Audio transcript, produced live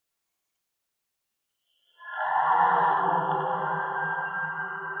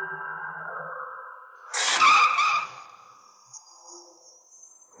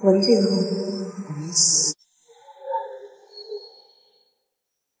文静后，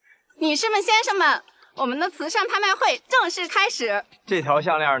女士们、先生们，我们的慈善拍卖会正式开始。这条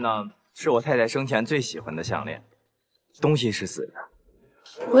项链呢，是我太太生前最喜欢的项链，东西是死的。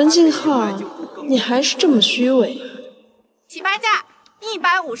文静浩，你还是这么虚伪。起拍价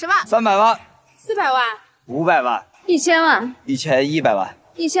150万、 300万、400万、 500万、1000万、1100万、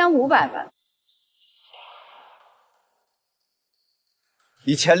1500万、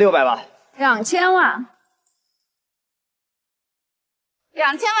1600万、 2000万、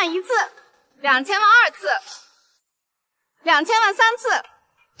 2000万一次、2000万二次、2000万三次，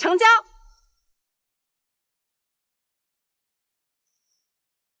成交。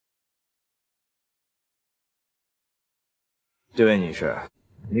这位女士，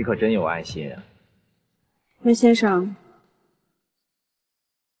你可真有爱心啊！温先生，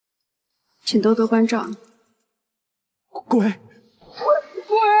请多多关照。滚！滚啊！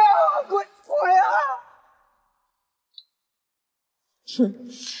滚啊！哼，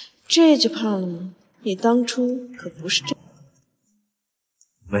这就怕了吗？你当初可不是这。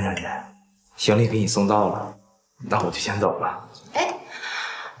温小姐，行李给你送到了，那我就先走了。哎，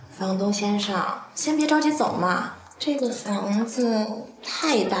房东先生，先别着急走嘛。这个房子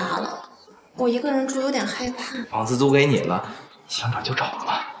太大了，我一个人住有点害怕。房子租给你了，想找就找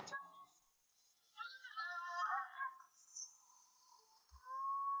吧。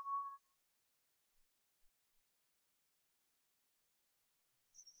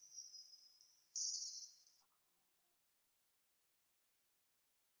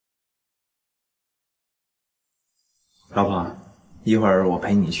老婆，一会儿我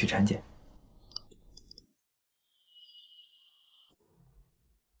陪你去产检。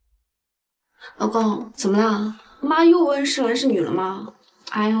老公，怎么了？妈又问是男是女了吗？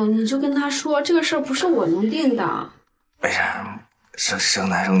哎呦，你就跟他说，这个事儿不是我能定的。没事，生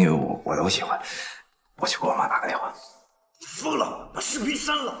男生女我都喜欢。我去给我妈打个电话。疯了，把视频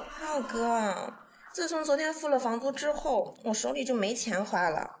删了。浩哥，自从昨天付了房租之后，我手里就没钱花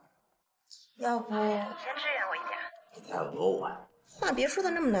了。要不先支援我一点？再讹我？话别说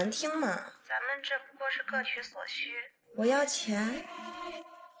的那么难听嘛。咱们这不过是各取所需。我要钱，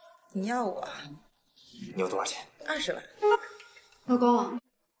你要我？你有多少钱？20万。老公，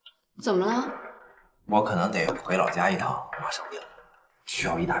怎么了？我可能得回老家一趟，妈生病了，需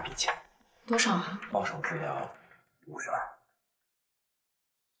要一大笔钱。多少啊？报手治疗50万。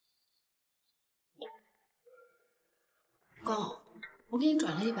公，我给你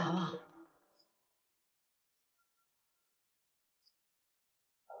转了100万。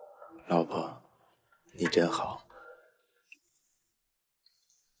老婆，你真好。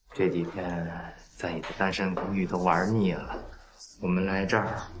这几天在你的单身公寓都玩腻了，我们来这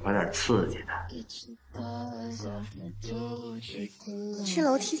儿玩点刺激的。去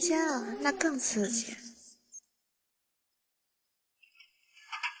楼梯间啊，那更刺激。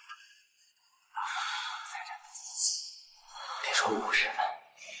别说50万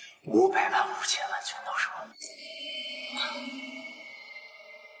，500万、5000万全都是我。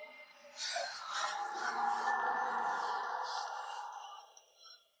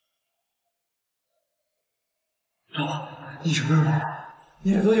老婆，你什么时候来？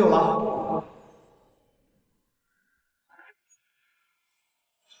你来多久了？老婆，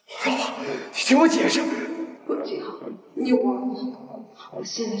你听我解释。文静浩，你忘了，我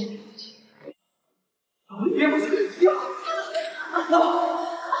现在就给你解释。老婆，你别过去，别过去！老婆，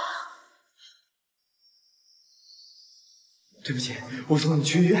对不起，我送你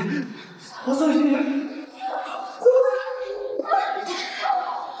去医院，我送你去医院。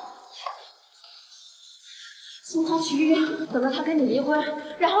送他去医院，等到他跟你离婚，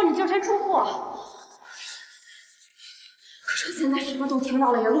然后你净身出户。可是现在什么都听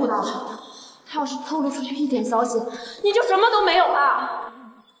到了，也录到了。他要是透露出去一点消息，你就什么都没有了。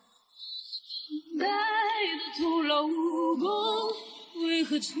徒劳无功，为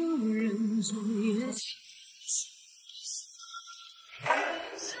何承认昨夜情？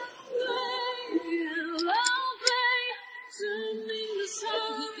浪费致命的伤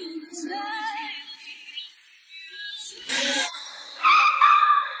害。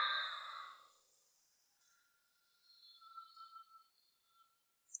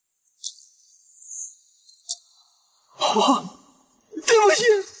好，对不起，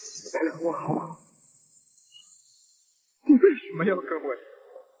原谅我好吗？你为什么要跟我离？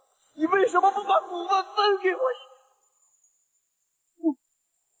你为什么不把股份分给我？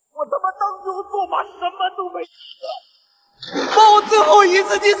我他妈当牛做马，什么都没做，抱我最后一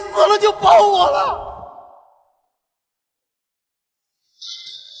次，你死了就抱我了。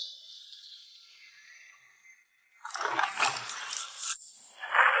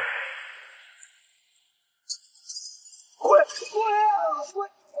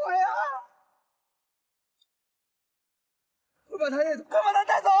他带走！快把他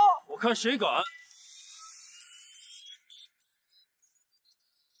带走！我看谁敢！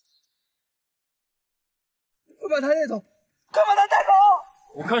快把他带走！快把他带走！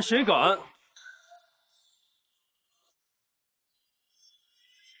我看谁敢！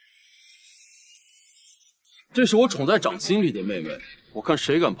这是我宠在掌心里的妹妹，我看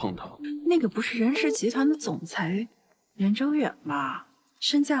谁敢碰她！那个不是任氏集团的总裁任正远吧？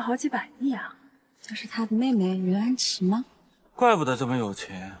身价好几百亿啊！这是他的妹妹任安琪吗？怪不得这么有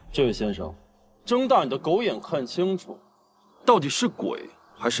钱。这位先生，睁大你的狗眼看清楚，到底是鬼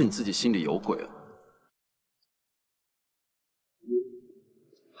还是你自己心里有鬼啊？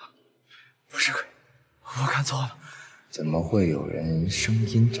不是鬼，我看错了。怎么会有人声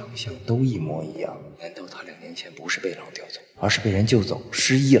音、长相都一模一样？难道他2年前不是被狼叼走，而是被人救走，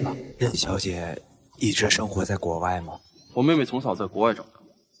失忆了？任小姐一直生活在国外吗？我妹妹从小在国外长大。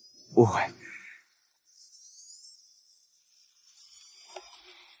误会。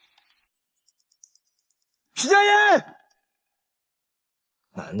徐佳音，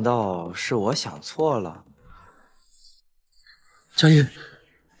难道是我想错了？佳音，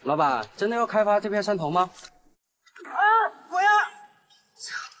老板，真的要开发这片山头吗？我呀！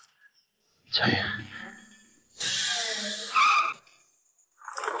佳音，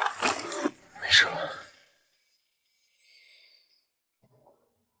没事吧？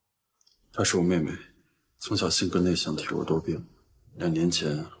她是我妹妹，从小性格内向，体弱多病。2年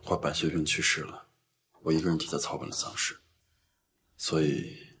前患白血病去世了，我一个人替她操办了丧事，所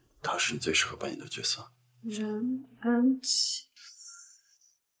以她是你最适合扮演的角色。任安琪。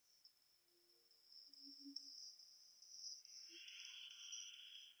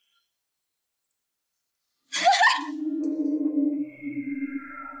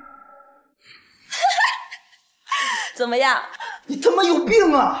怎么样？你他妈有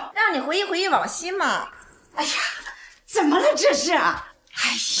病啊！让你回忆回忆往昔嘛。哎呀，怎么了这是？哎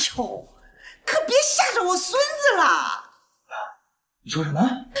呦，可别吓着我孙子了！你说什么？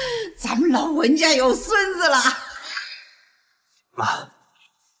咱们老文家有孙子了。妈，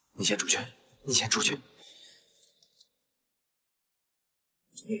你先出去，你先出去。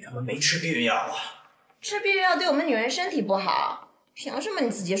你他妈没吃避孕药啊？吃避孕药对我们女人身体不好，凭什么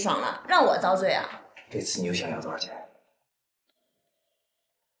你自己爽了，让我遭罪啊？这次你又想要多少钱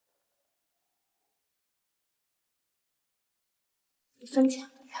？1分钱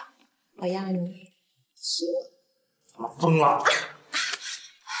不要，我要你他妈疯了！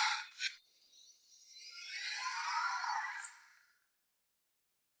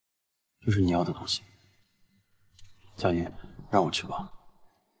这是你要的东西，佳音，让我去吧。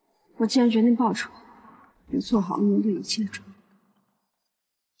我既然决定报仇，就做好面对一切的准备。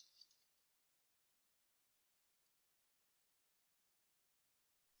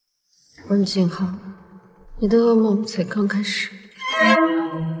温静浩，你的噩梦才刚开始。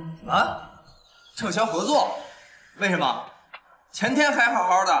啊？撤销合作？为什么？前天还好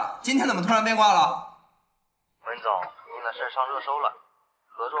好的，今天怎么突然变卦了？文总，你的事上热搜了，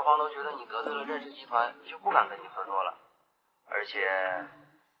合作方都觉得你得罪了任氏集团，就不敢跟你合作了，而且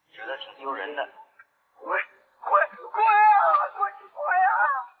觉得挺丢人的。滚啊！滚啊！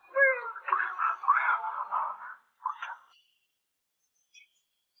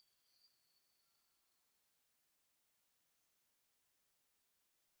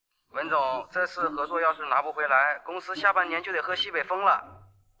文总，这次合作要是拿不回来，公司下半年就得喝西北风了。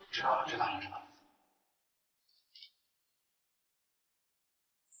知道了。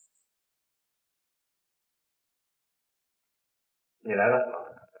你来了。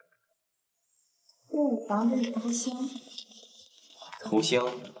我房子头香。头香。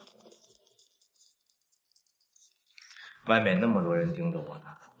外面那么多人盯着我呢，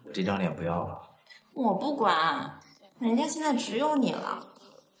我这张脸不要了。我不管，人家现在只有你了。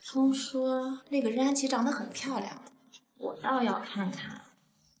听说那个任安琪长得很漂亮，我倒要看看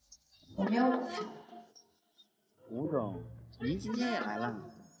有没有我漂亮。吴总，您今天也来了。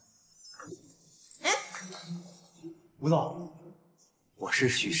吴总，我是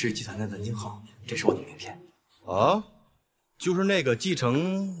许氏集团的文静浩，这是我的名片。啊，就是那个继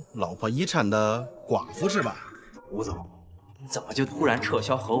承老婆遗产的寡妇是吧？吴总，你怎么就突然撤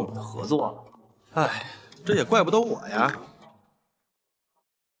销和我们的合作了？哎，这也怪不得我呀。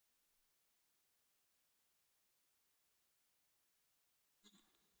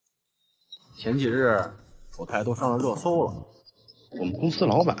前几日我台都上了热搜了。我们公司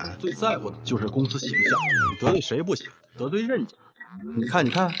老板最在乎的就是公司形象，你得罪谁不行，得罪任家，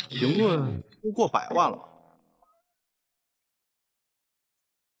你看，评论都过100万了。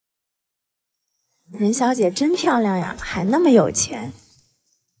任小姐真漂亮呀，还那么有钱。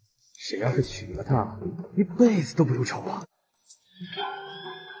谁要是娶了她，一辈子都不用愁啊。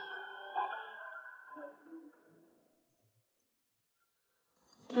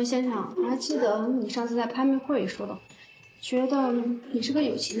温先生，我还记得你上次在拍卖会说的，觉得你是个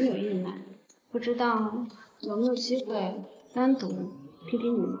有情有义的男人，不知道有没有机会单独批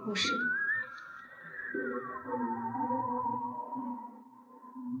评你们后事？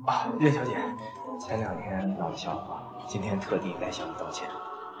啊，任小姐，前2天闹的笑话，今天特地来向你道歉。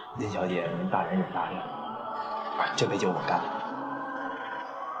任小姐，您大人有大量，这杯酒我干了。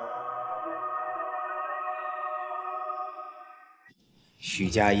许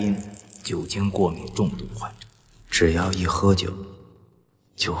佳音，酒精过敏重度患者，只要一喝酒，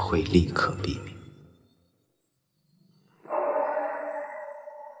就会立刻毙命。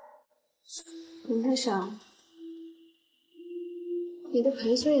林先生，你的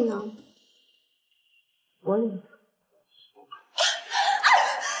赔罪呢？我领。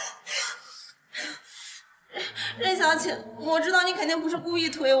任小姐，我知道你肯定不是故意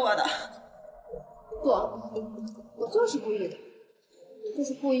推我的。不，我就是故意的，就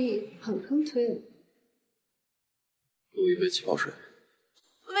是故意狠坑推你。给我一杯气泡水。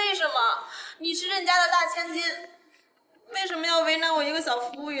为什么？你是任家的大千金，为什么要为难我一个小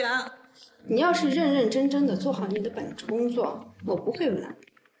服务员？你要是认认真真的做好你的本职工作，我不会为难你。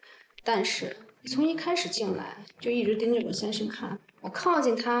但是你从一开始进来就一直盯着文先生看，我靠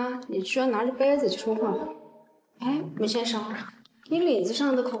近他，你居然拿着杯子就说话。哎，文先生，你领子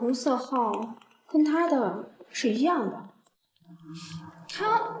上的口红色号跟他的是一样的。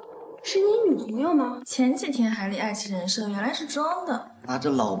他是你女朋友吗？前几天还立爱妻人设，原来是装的。拿着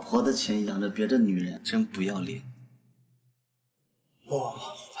老婆的钱养着别的女人，真不要脸。我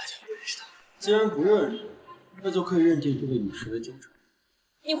完全不认识他。既然不认识，那就可以认定这位女士为奸臣。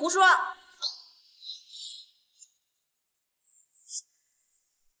你胡说！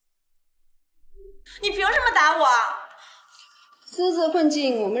你凭什么打我？私自混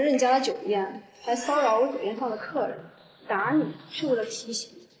进我们任家的酒店，还骚扰我酒店上的客人，打你是为了提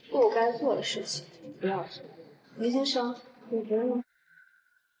醒不该做的事情不要做。林先生，你觉得呢？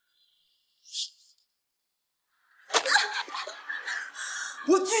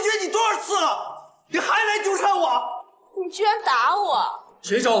我拒绝你多少次了，你还来纠缠我？你居然打我！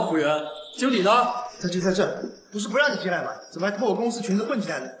谁找我服务员？经理呢？他就在这，不是不让你进来吗？怎么还偷我公司裙子混进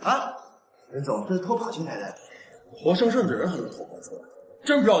来的啊？任总，这是偷跑进来的。活生生的人还能偷跑出来？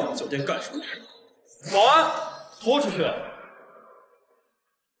真不知道你们酒店干什么吃的。保安，拖出去！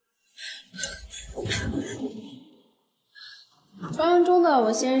传闻中的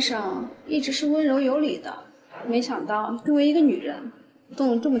我先生一直是温柔有礼的，没想到作为一个女人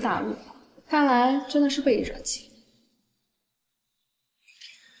动了这么大怒，看来真的是被惹气。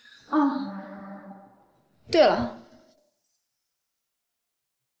哦，对了。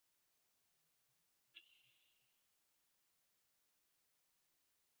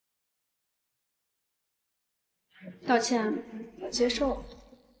道歉，我接受。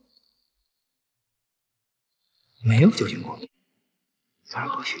没有酒精过敏，反而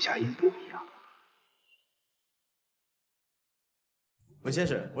和许佳音不一样。文先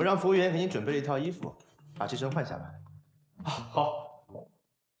生，我让服务员给你准备了一套衣服，把这身换下来。啊，好。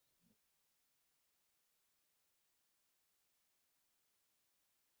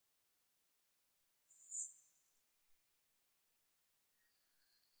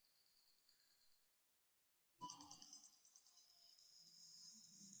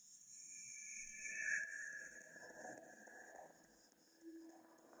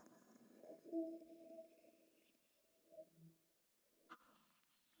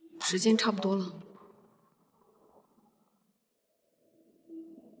时间差不多了。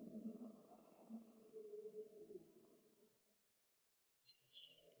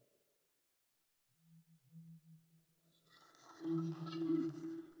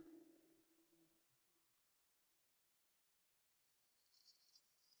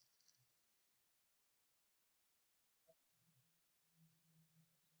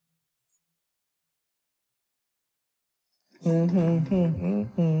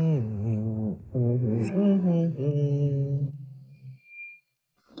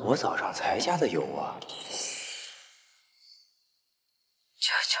我早上才加的油啊！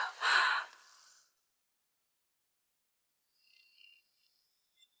求求，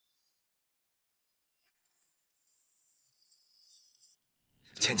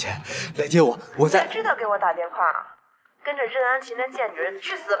倩倩，来接我，我在。知道给我打电话，跟着任安琪那贱女人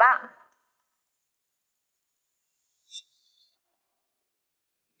去死吧！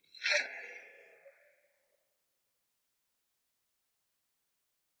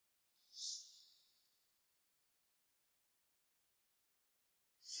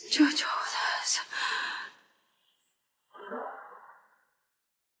救救我的儿子！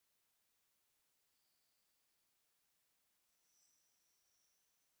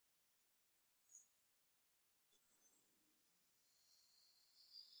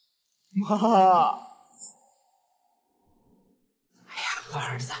妈，哎呀，我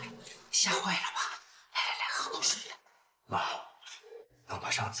儿子吓坏了吧？来，喝口水。妈，能把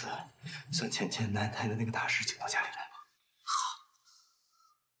上次孙芊芊难胎的那个大师请到家里来吗？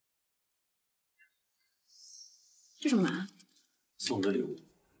这什么啊？送的礼物。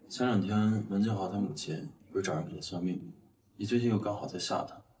前2天文静豪他母亲不是找人给他算命，你最近又刚好在下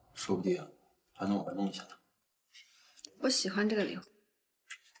他，说不定还能玩弄一下他。我喜欢这个礼物，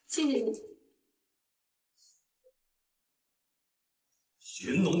谢谢你。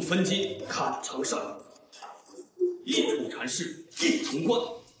寻龙分金看长善，一ထု禅师一潼关。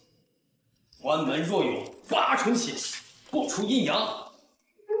关门若有8重血气，不出阴阳。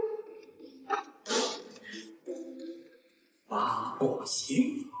八卦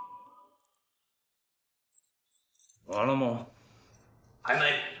行。完了吗？还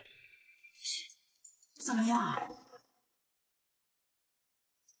没。怎么样？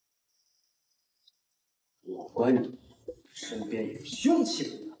我观你身边有凶器的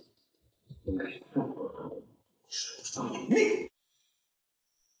人，应该是负责手上有命。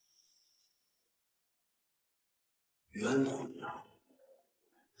冤魂啊！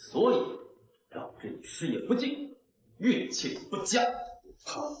所以导致你事业不进，运气不佳，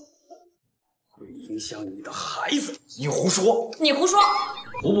怕会影响你的孩子。你胡说！你胡说！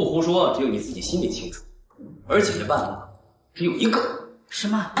胡不胡说，只有你自己心里清楚。而且这办法只有一个。什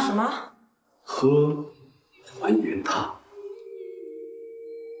么？什么？喝还原汤。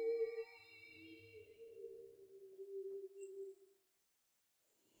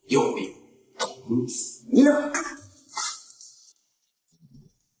有命捅死娘！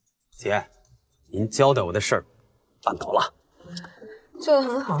姐，您交代我的事儿办妥了，做得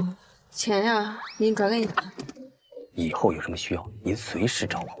很好，钱呀，已经转给你了。以后有什么需要，您随时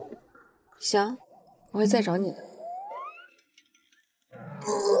找我。行，我会再找你的。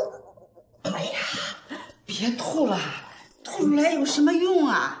哎呀，别吐了，吐出来有什么用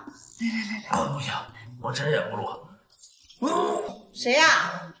啊？来，不行，我真忍不住。谁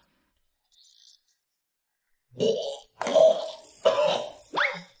呀？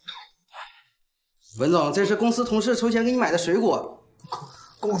文总，这是公司同事筹钱给你买的水果。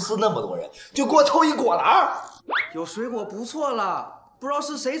公司那么多人，就给我凑一果篮。有水果不错了，不知道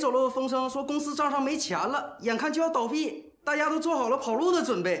是谁走漏风声，说公司账上没钱了，眼看就要倒闭，大家都做好了跑路的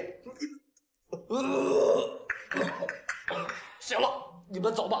准备。行了，你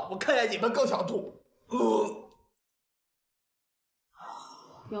们走吧，我看见你们更想吐。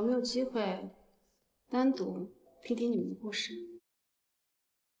有没有机会单独听听你们的故事？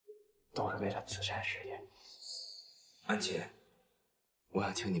都是为了慈善事业。安琪，我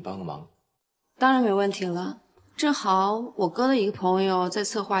想请你帮个忙。当然没问题了。正好我哥的一个朋友在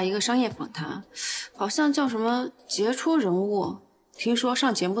策划一个商业访谈，好像叫什么杰出人物，听说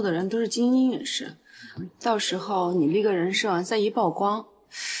上节目的人都是精英人士。到时候你立个人设，再一曝光，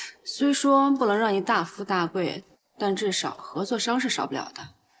虽说不能让你大富大贵，但至少合作商是少不了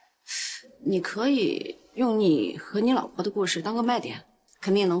的。你可以用你和你老婆的故事当个卖点，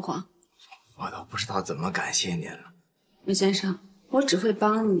肯定能火。我都不知道怎么感谢您了，文先生，我只会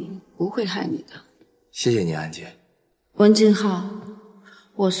帮你，不会害你的。谢谢你，安姐。文静浩，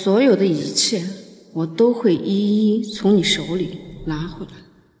我所有的一切，我都会一一从你手里拿回来。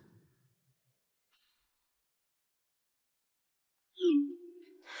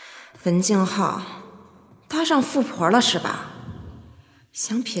文静浩，搭上富婆了是吧？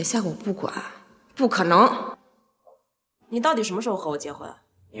想撇下我不管，不可能！你到底什么时候和我结婚？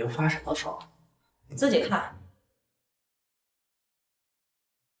你又发什么疯？你自己看。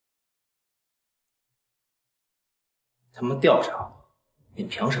他们调查我，你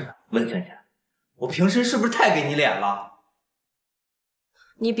凭什么？温芊芊，我平时是不是太给你脸了？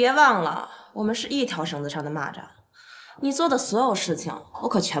你别忘了，我们是一条绳子上的蚂蚱，你做的所有事情，我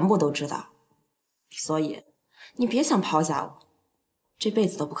可全部都知道。所以，你别想抛下我，这辈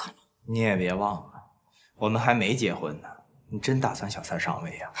子都不可能。你也别忘了，我们还没结婚呢。你真打算小三上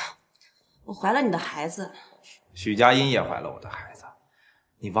位呀？我怀了你的孩子，许佳音也怀了我的孩子，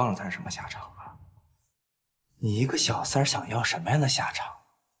你忘了他是什么下场了？你一个小三想要什么样的下场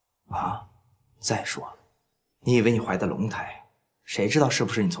啊？再说，你以为你怀的龙胎，谁知道是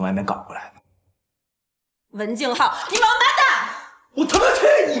不是你从外面搞过来的？文静浩，你王八蛋！我他妈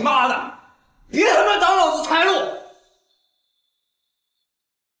去你妈的！别他妈挡老子财路！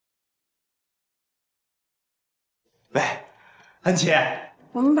喂，安琪，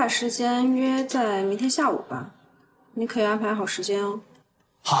我们把时间约在明天下午吧，你可以安排好时间哦。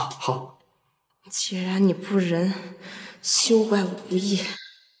好。既然你不仁，休怪我不义。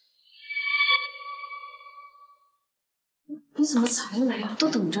你怎么才来呀？都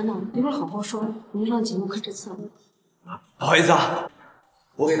等着呢，一会儿好好说，明天上节目可这次。不好意思啊，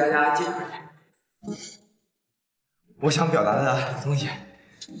我给大家介绍一下，我想表达的东西，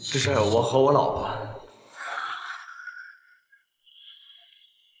这是我和我老婆。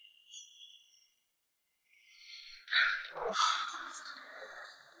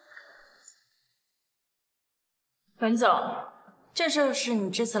文总，这就是你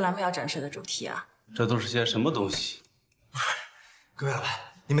这次栏目要展示的主题啊？这都是些什么东西？各位老板，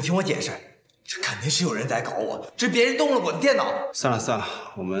你们听我解释，这肯定是有人在搞我，这别人动了我的电脑。算了算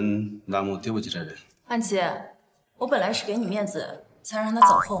了，我们栏目丢不起这人。安琪，我本来是给你面子才让他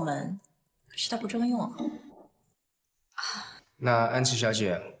走后门，可是他不中用啊。那安琪小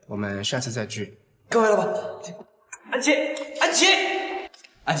姐，我们下次再聚。各位老板，安琪，安琪，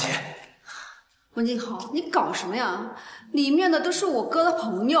安琪。文静豪，你搞什么呀？里面的都是我哥的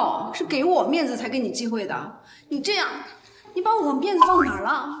朋友，是给我面子才给你机会的。你这样，你把我面子放哪儿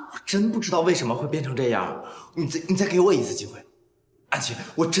了？我真不知道为什么会变成这样。你再给我一次机会，安琪，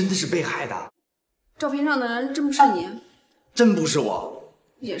我真的是被害的。照片上的人真不是你？真不是我。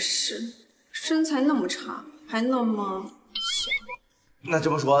也是，身材那么差，还那么小。那这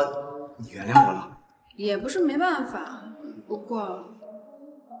么说，你原谅我了？也不是没办法，不过。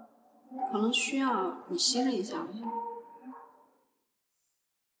可能需要你牺牲一下。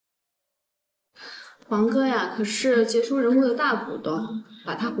黄哥呀，可是杰出人物的大股东，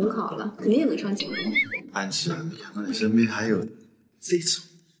把他红好了，肯定也能上节目。安琪，没想到你身边还有这种。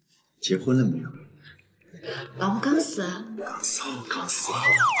结婚了没有？老婆刚死。刚死，刚死。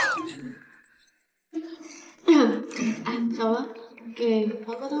哎，小文，给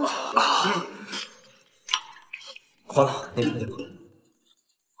黄哥倒茶。黄总，您好。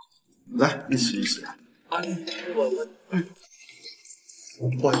来，一起一起。不好意思，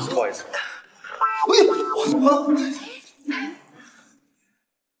不好意思。哎呦，黄总。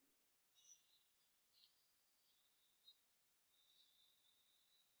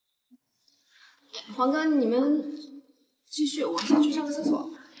黄哥，你们继续，我先去上个厕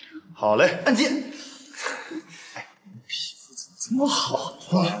所。好嘞，安琪。哎，皮肤怎么这么好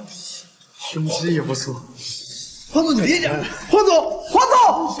啊？胸肌也不错。黄总，你别讲，黄总，黄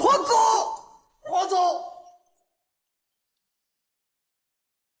总，黄总，黄总。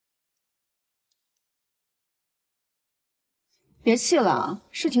别气了，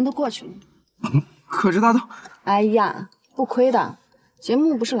事情都过去了。可是他都……哎呀，不亏的，节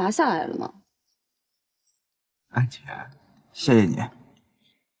目不是拿下来了吗？安琪，谢谢你。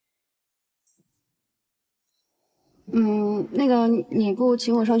那个你不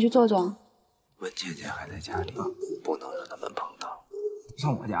请我上去坐坐？文倩倩还在家里，不能让他们碰到。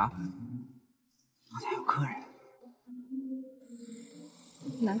上我家，我家有客人。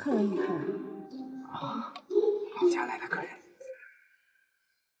男客人、女客人？啊，老家来的客人。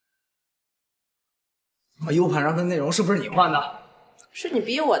我 U 盘上的内容是不是你换的？是你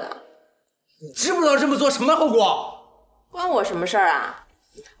逼我的。你知不知道这么做什么后果？关我什么事儿啊？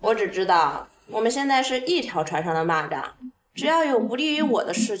我只知道我们现在是一条船上的蚂蚱，只要有不利于我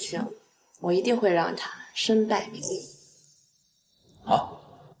的事情，我一定会让他身败名裂。好，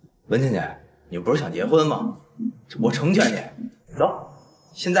文倩姐，你不是想结婚吗？我成全你。走，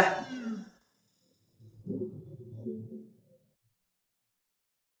现在。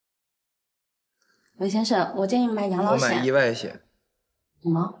韦先生，我建议买养老险。我买意外险。什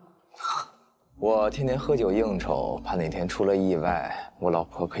么？我天天喝酒应酬，怕哪天出了意外，我老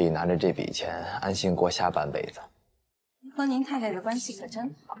婆可以拿着这笔钱安心过下半辈子。您和您太太的关系可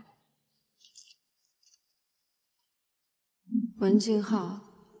真好。文静浩，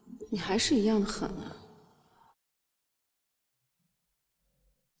你还是一样的狠啊！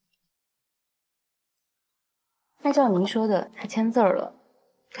按照您说的，他签字了，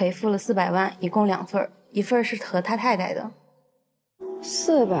赔付了400万，一共2份，一份是和他太太的。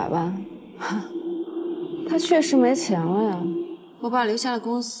400万，他确实没钱了呀。我爸留下了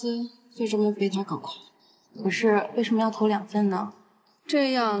公司，就这么被他搞垮。可是为什么要投2份呢？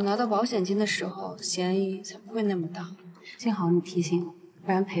这样拿到保险金的时候，嫌疑才不会那么大。幸好你提醒我，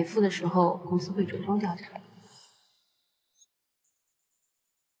不然赔付的时候公司会着重调查。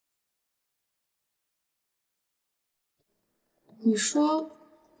你说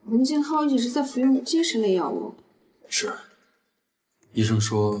文静浩一直在服用精神类药物？是。医生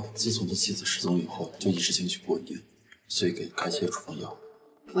说，自从他妻子失踪以后，就一直情绪不稳定，所以给开些处方药。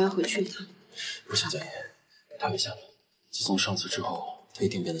我要回去一趟。不行，佳音，他危险了。自从上次之后，他一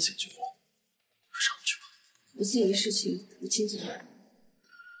定变得警觉了。上去吧。我自己的事情我亲自做。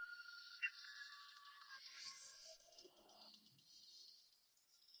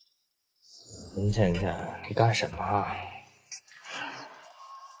文倩倩，你干什么啊？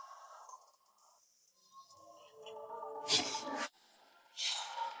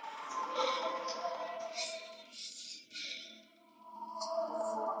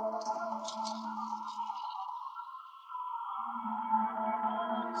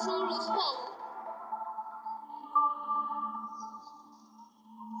输入错误。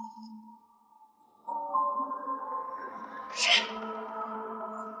谁？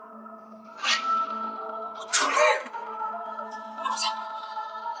出来！老子，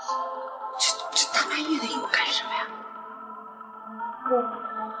这大半夜的又干什么呀？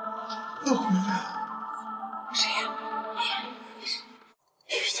又回来了。谁呀？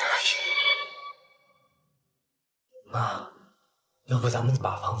于佳玉。妈，要不咱们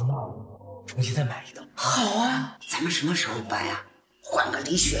把房子卖了，重新再买一栋？好啊，咱们什么时候搬呀？换个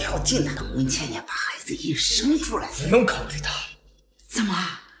离学校近的，等文倩倩把孩子一生出来，不用考虑他。怎么，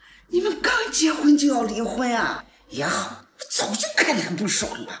你们刚结婚就要离婚啊？也好，早就看他不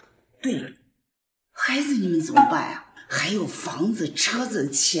爽了。对了，孩子你们怎么办呀？还有房子、车子、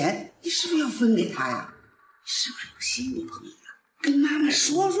钱，你是不是要分给他呀？是不是有新女朋友了？跟妈妈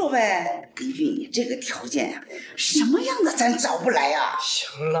说说呗。根据你这个条件呀，什么样的咱找不来呀？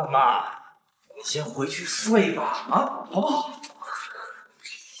行了，妈，你先回去睡吧，啊，好不好？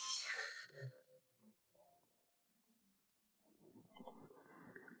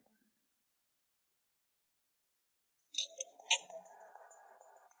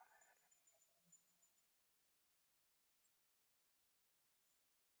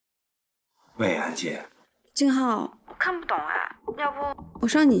喂，安姐。静浩，我看不懂哎，要不我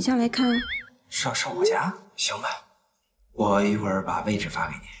上你家来看？上我家？行吧，我一会儿把位置发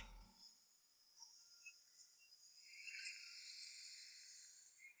给你。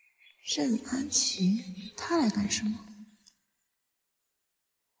任安琪，她来干什么？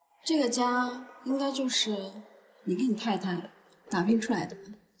这个家应该就是你跟你太太打拼出来的吧？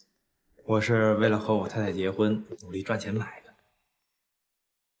我是为了和我太太结婚，努力赚钱买的。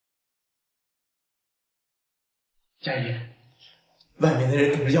佳怡，外面的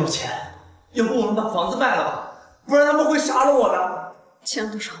人等着要钱，要不我们把房子卖了吧，不然他们会杀了我的。钱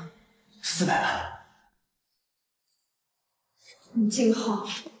多少？400万。你静浩，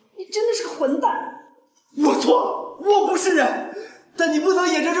你真的是个混蛋！我错了，我不是人，但你不能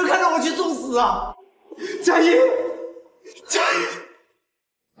眼睁睁看着我去送死啊！佳怡，佳怡，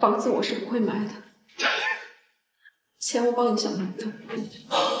房子我是不会卖的，钱我帮你想办法。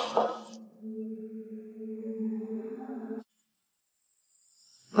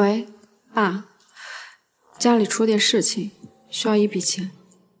喂，爸，家里出点事情，需要一笔钱。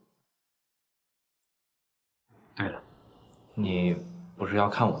对了，你不是要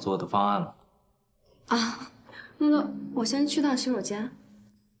看我做的方案吗？啊，那个，我先去趟洗手间。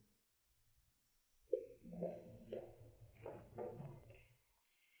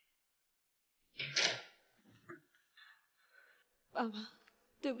爸爸，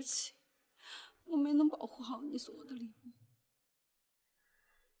对不起，我没能保护好你送我的礼物。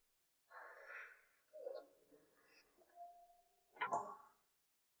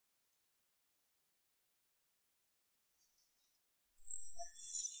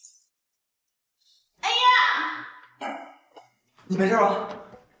哎呀！你没事吧？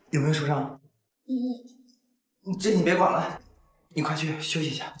有没有受伤？这你别管了，你快去休息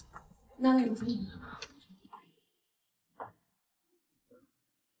一下。那你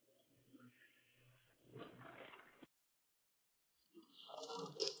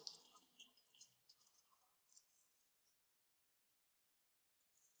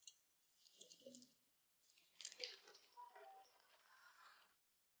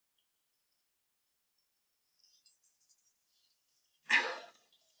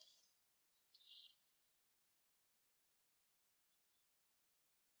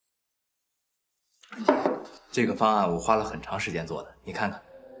这个方案我花了很长时间做的，你看看。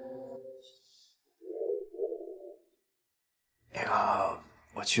那个，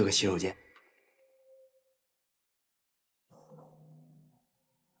我去个洗手间。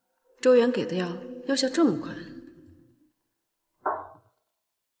周元给的药药效这么快？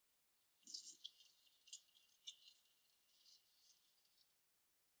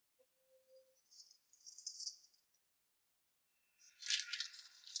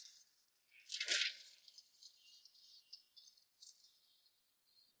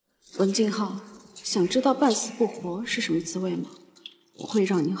文静浩，想知道半死不活是什么滋味吗？我会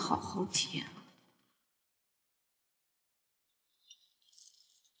让你好好体验。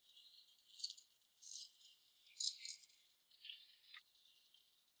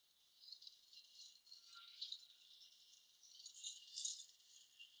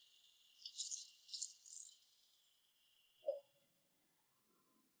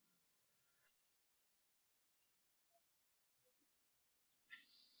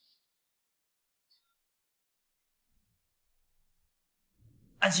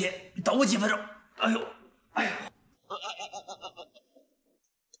安琪，你等我几分钟。哎呦，哎呦！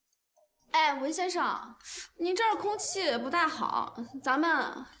哎，文先生，您这儿空气不太好，咱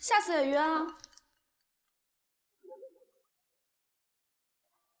们下次也约啊。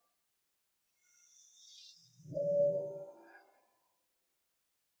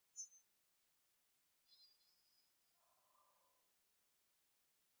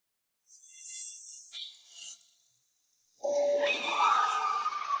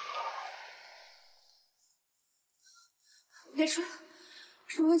别说，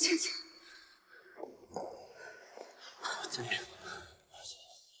是温倩倩。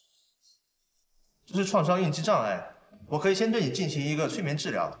这是创伤应激障碍，我可以先对你进行一个催眠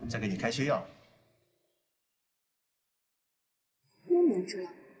治疗，再给你开些药。催眠治疗？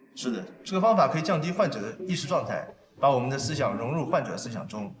是的，这个方法可以降低患者的意识状态，把我们的思想融入患者思想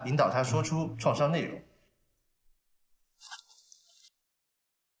中，引导他说出创伤内容。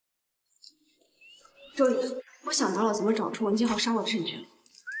周宇，我想到了怎么找出文静浩杀我的证据。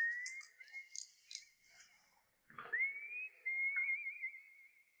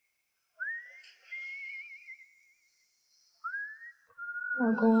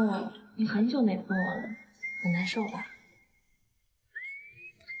老公，你很久没碰我了，很难受吧？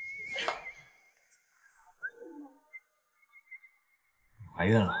怀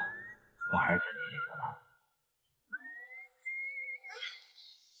孕了，我还是自己解决吧。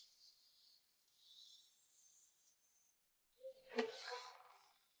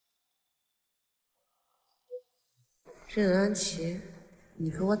任安琪，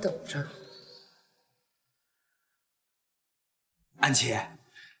你给我等着。安琪，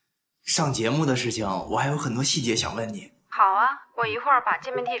上节目的事情我还有很多细节想问你。好啊，我一会儿把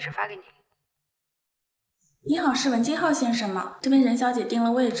见面地址发给你。你好，是文金浩先生吗？这边任小姐定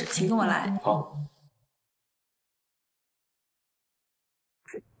了位置，请跟我来。好。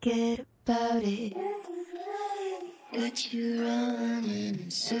Forget about it. Got you running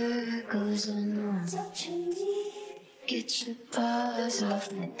in circles and on. Get your paws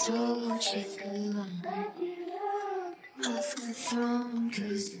off my Dolce cologne. Off my throne,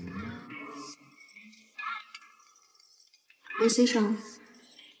 'cause you know. 文先生，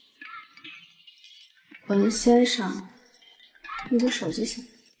文先生，你的手机响。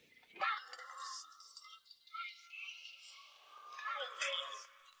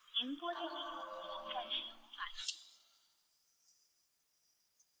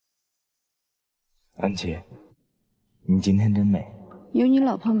安琪，你今天真美。有你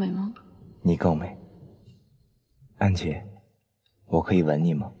老婆美吗？你更美。安琪，我可以吻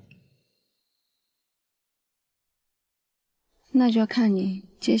你吗？那就要看你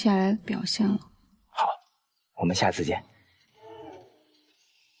接下来的表现了。好，我们下次见。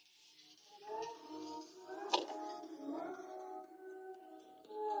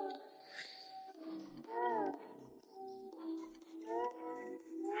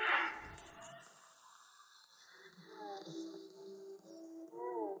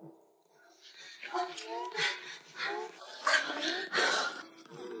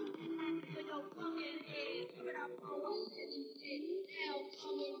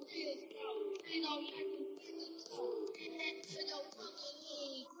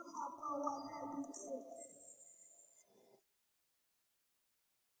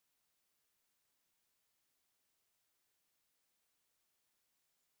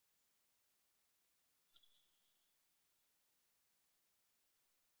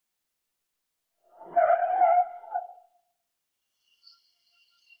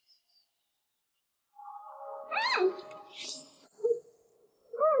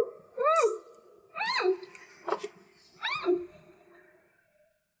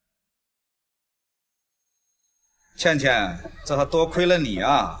倩倩，这还多亏了你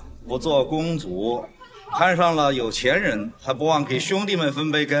啊！不做公主，攀上了有钱人，还不忘给兄弟们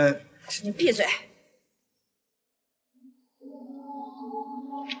分杯羹。你闭嘴！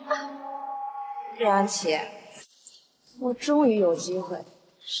任安琪，我终于有机会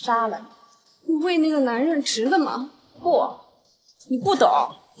杀了你。你为那个男人值得吗？不，你不懂，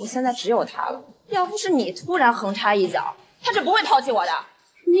我现在只有他了。要不是你突然横插一脚，他是不会抛弃我的。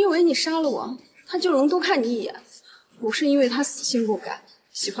你以为你杀了我，他就能多看你一眼？不是因为他死性不改，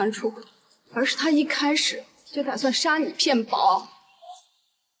喜欢出轨，而是他一开始就打算杀你骗保。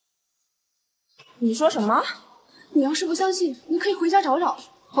你说什么？你要是不相信，你可以回家找找，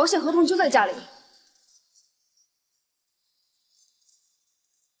保险合同就在家里。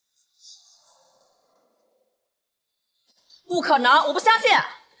不可能，我不相信。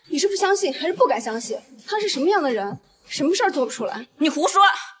你是不相信还是不敢相信？他是什么样的人？什么事儿做不出来？你胡说！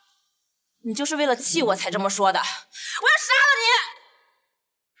你就是为了气我才这么说的。我要杀了你！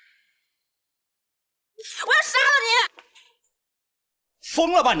我要杀了你！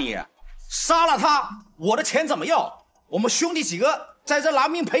疯了吧你！杀了他，我的钱怎么要？我们兄弟几个在这拿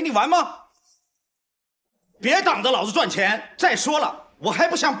命陪你玩吗？别挡着老子赚钱！再说了，我还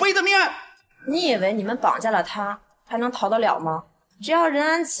不想背着面。你以为你们绑架了他还能逃得了吗？只要任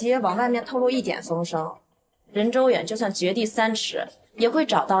安琪往外面透露一点风声，任周远就算掘地3尺，也会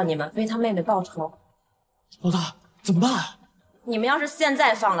找到你们为他妹妹报仇。老大，怎么办？你们要是现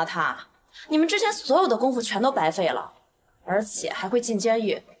在放了他，你们之前所有的功夫全都白费了，而且还会进监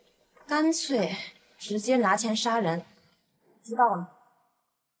狱。干脆直接拿钱杀人，知道了吗？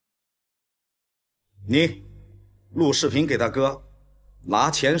你录视频给他哥，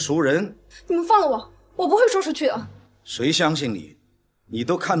拿钱赎人。你们放了我，我不会说出去的。谁相信你？你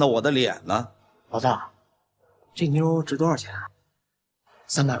都看到我的脸了。老大，这妞值多少钱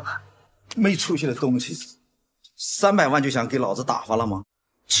？300万。没出息的东西，300万就想给老子打发了吗？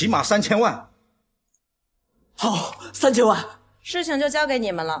起码3000万。好，3000万。事情就交给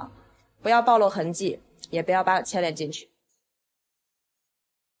你们了，不要暴露痕迹，也不要把我牵连进去。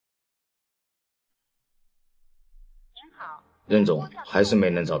任总还是没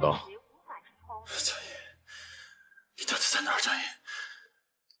能找到。张毅，你到底在哪儿？张毅，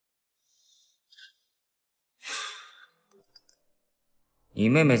你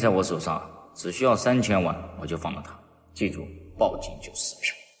妹妹在我手上，只需要3000万，我就放了她。记住，报警就死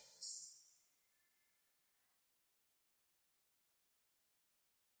票。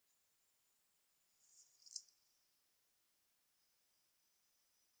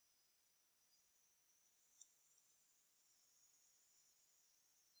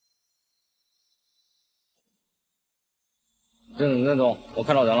任总，我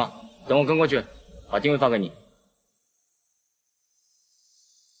看到人了，等我跟过去，把定位发给你。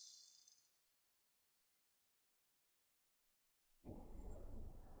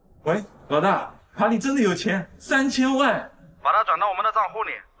喂，老大，卡里真的有钱，3000万。把它转到我们的账户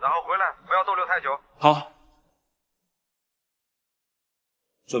里，然后回来不要逗留太久。好。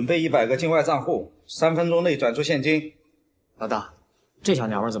准备100个境外账户，3分钟内转出现金。老大，这小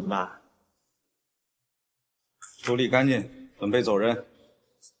娘们怎么办？处理干净，准备走人。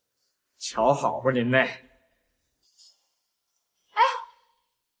瞧好吧您嘞。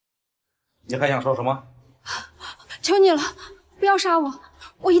你还想说什么？求你了，不要杀我，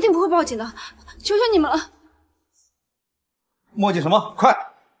我一定不会报警的，求求你们了。墨迹什么？快！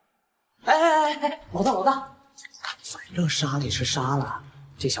哎，老大，反正杀了也是杀了，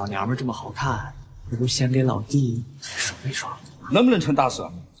这小娘们这么好看，不如先给老弟爽一爽。能不能成大事？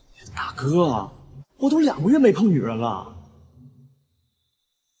大哥，我都2个月没碰女人了。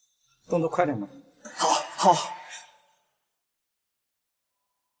动作快点吧。好。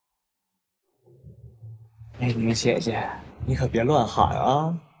美女姐姐，你可别乱喊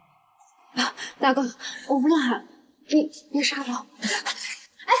啊！大哥，我不乱喊，你杀我！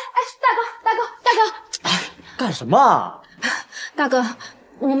大哥，干什么啊？大哥，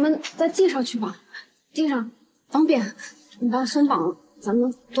我们在地上去吧，地上方便，你把我松绑，咱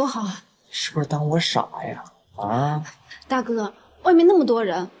们多好啊！是不是当我傻呀？啊！大哥，外面那么多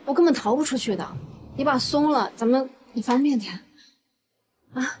人，我根本逃不出去的，你把松了，咱们也方便点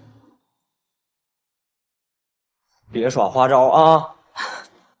啊！别耍花招啊！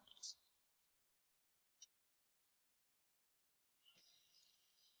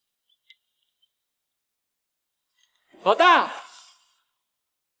老大，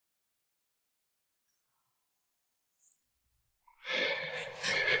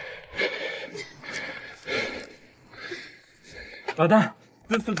老大，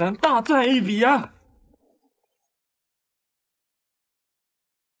这次咱大赚一笔啊！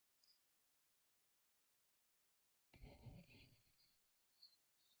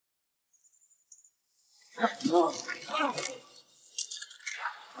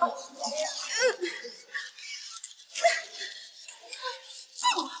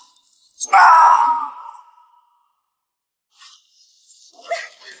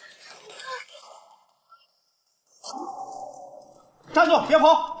站住！别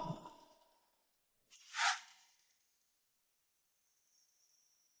跑！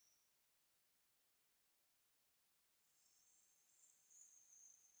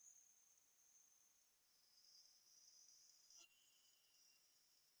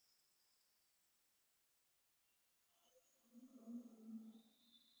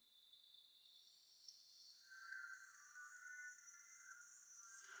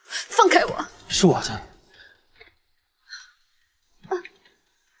放开我！是我的。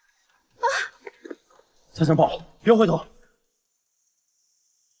向前跑，别回头。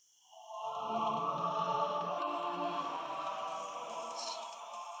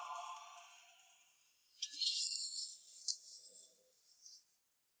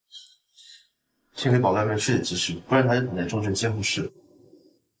幸亏保镖没有迅速及时，不然他就躺在重症监护室。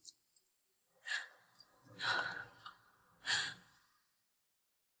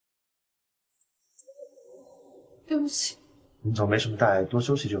对不起。林总没什么大碍，多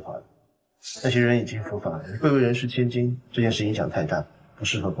休息就好了。那些人已经伏法，你贵为人世千金，这件事影响太大，不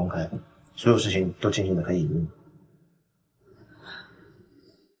适合公开。所有事情都进行的很隐秘。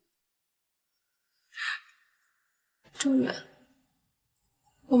周远，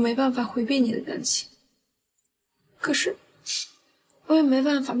我没办法回避你的感情，可是我也没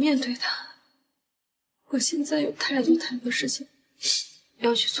办法面对它。我现在有太多事情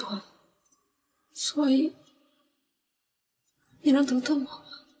要去做，所以你能等等我吗？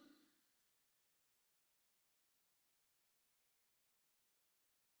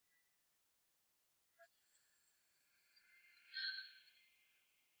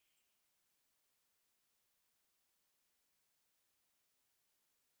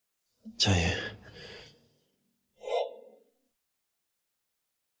佳怡，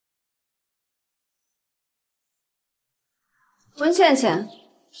温倩倩，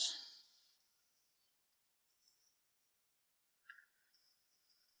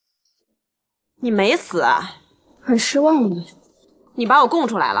你没死啊？很失望吗？你把我供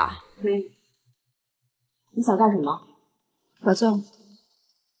出来了？没。你想干什么？保证。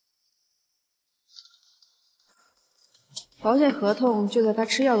保险合同就在他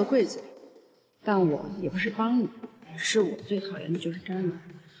吃药的柜子里，但我也不是帮你，只是我最讨厌的就是渣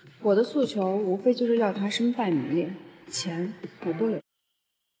男。我的诉求无非就是要他身败名裂，钱我都有。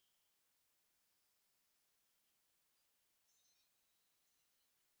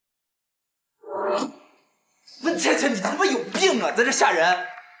温倩倩，你他妈有病啊，在这吓人！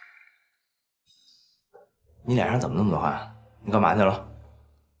你脸上怎么那么多汗？你干嘛去了？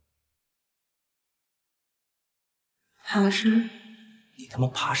爬山。你他妈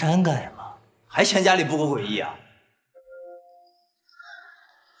爬山干什么？还嫌家里不够诡异啊？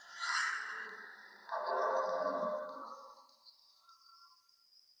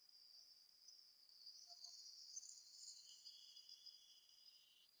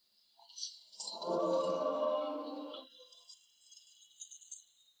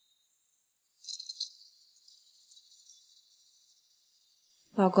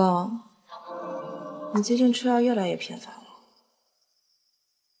老公，你最近吃药越来越频繁了，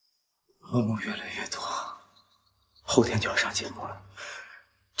噩梦越来越多，后天就要上节目了，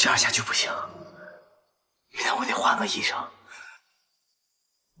这样下去不行，明天我得换个医生。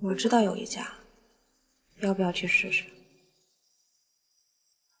我知道有一家，要不要去试试？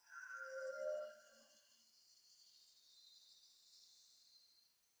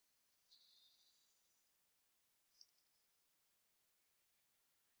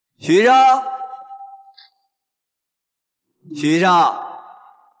许医生，许医生，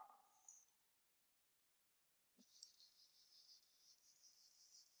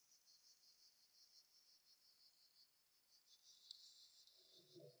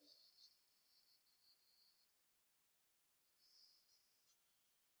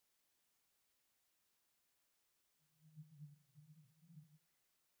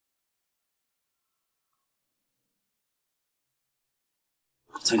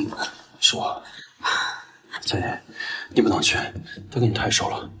佳怡，是我。佳怡，你不能去，他跟你太熟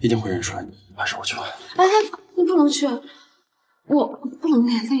了，一定会认出来你。还是我去吧。哎，你不能去，我不能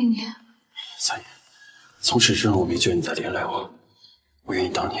连累你。佳怡，从始至终我没觉得你在连累我，我愿意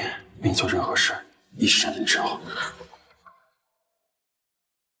当年为你做任何事，一直站在你身后。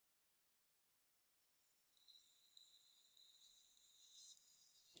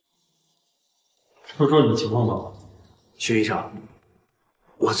说说你的情况吧。徐医生，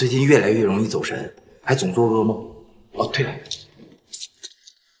我最近越来越容易走神，还总做噩梦。哦，对了，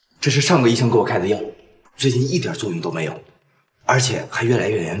这是上个医生给我开的药，最近一点作用都没有，而且还越来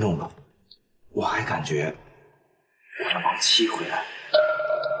越严重了。我还感觉我要往期回来。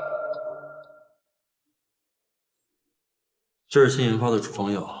这是新研发的处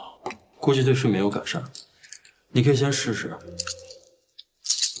方药，估计对睡眠有改善，你可以先试试。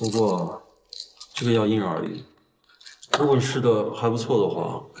不过这个药因人而异，如果你试的还不错的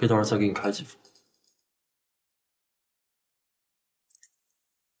话，可以到时候再给你开几副。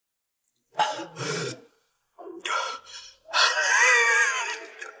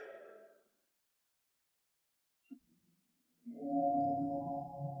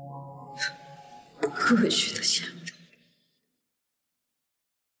可取的象征。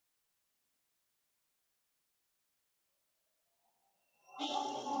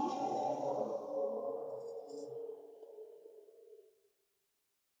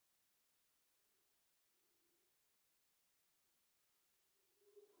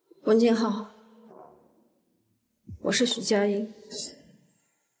文静浩，我是许佳音。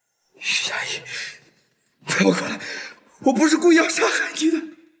许佳音，快过来！我不是故意要杀害你的。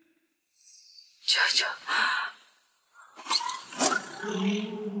求求。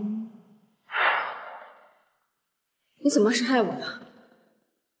你怎么是害我的？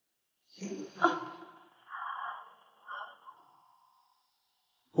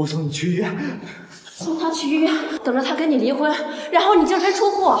我送你去医院。送他去医院，等着他跟你离婚，然后你净身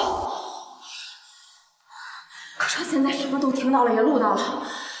出户。可他现在什么都听到了，也录到了。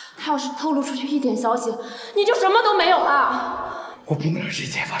他要是透露出去一点消息，你就什么都没有了。我不能让这一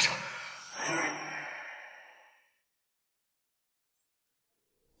切发生。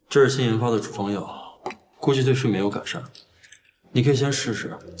这是新研发的处方药，估计对睡眠有改善，你可以先试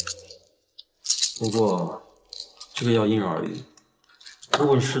试。不过这个药因人而异，如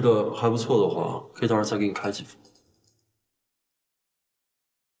果你试的还不错的话，可以到时候再给你开几副。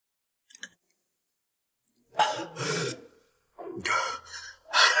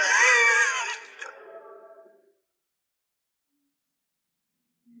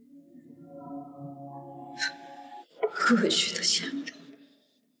恶趣的前辈。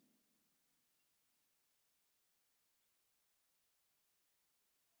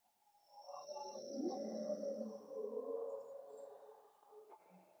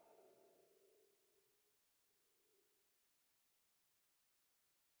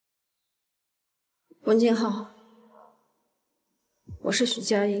文静浩，我是许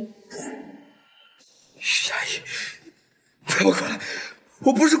佳音。许佳音，快过来！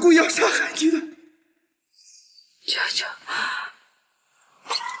我不是故意要杀害你的。求求。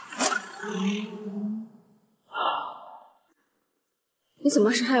你怎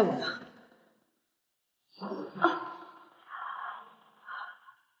么是害我的？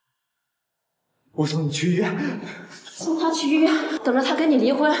我送你去医院。送他去医院，等着他跟你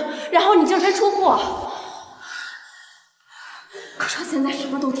离婚，然后你净身出户。可他现在什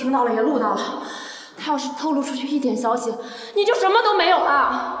么都听到了，也录到了。他要是透露出去一点消息，你就什么都没有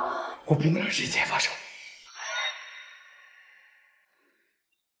了。我不能让这一切发生。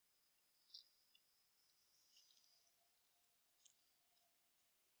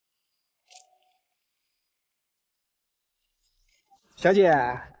小姐，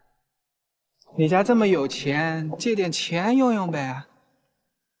你家这么有钱，借点钱用用呗。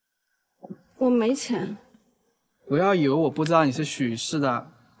我没钱。不要以为我不知道你是许氏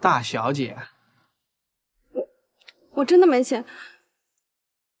的大小姐。我真的没钱。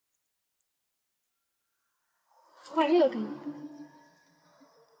我把这个给你。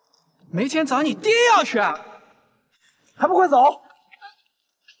没钱找你爹要去啊！还不快走！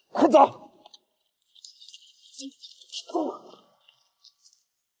快走！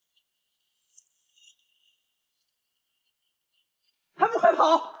还不快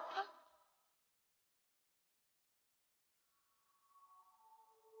跑！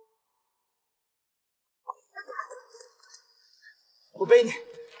我背你。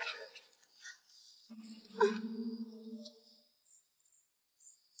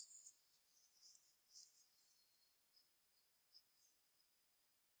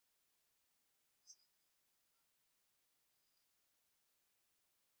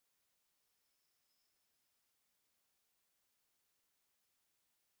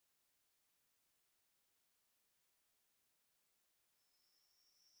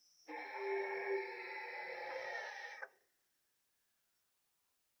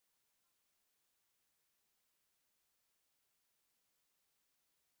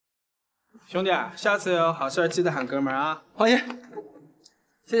兄弟，下次有好事记得喊哥们儿啊！放心，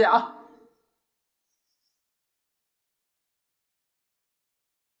谢谢啊。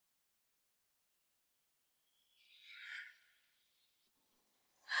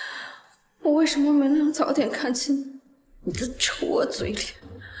我为什么没能早点看清你的丑恶嘴脸？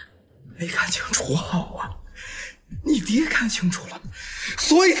没看清楚好啊，你爹看清楚了，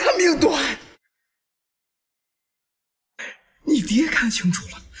所以他命短。你爹看清楚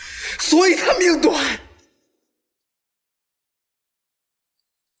了，所以他命短。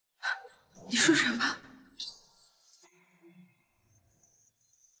你说什么？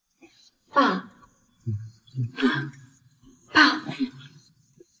爸，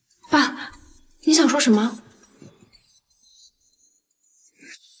爸，你想说什么？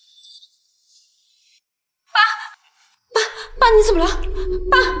爸，你怎么了？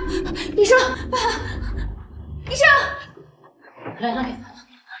爸，医生，爸，医生，来，让给咱了。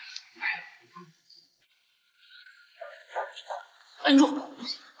摁住！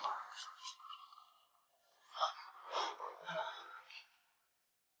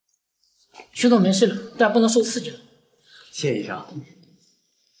徐总没事了，但不能受刺激了。谢医生。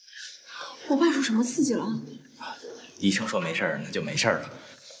我爸受什么刺激了？医生说没事儿，那就没事儿了。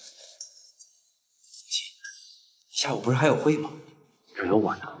下午不是还有会吗？这有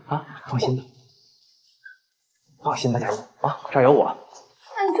我呢啊，放心吧，放心吧，佳琪啊，这儿有我。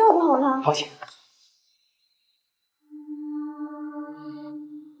那你照顾好他。放心。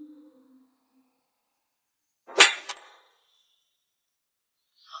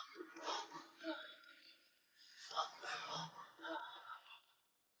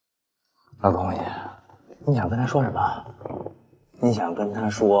老东西，你想跟他说什么？你想跟他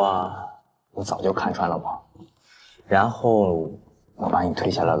说，我早就看穿了我，然后我把你推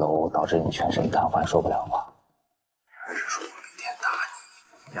下了楼，导致你全身瘫痪，说不了话。还是说我明天打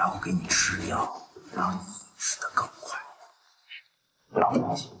你，然后给你吃药，让你死得更快？老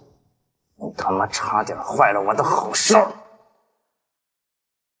东西，你他妈差点坏了我的好事儿！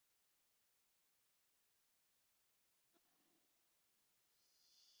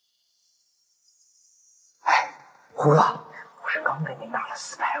胡子，不是刚给你打了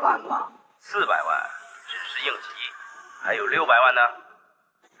400万吗？400万只是应急，还有600万呢。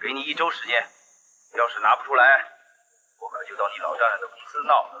给你1周时间，要是拿不出来，我可就到你老丈人的公司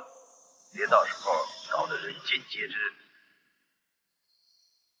闹了，别到时候搞得人尽皆知。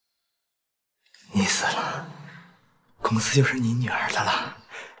你死了，公司就是你女儿的了，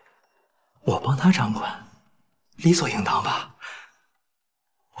我帮她掌管，理所应当吧？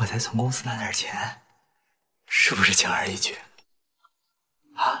我再从公司拿点钱。是不是轻而易举？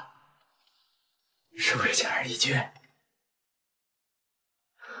啊？是不是轻而易举？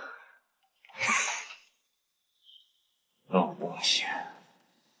老东西，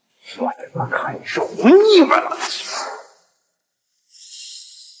我他妈看你是活腻歪了！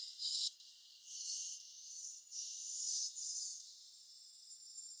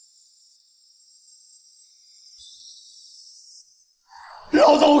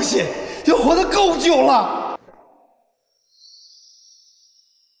老东西，你活得够久了！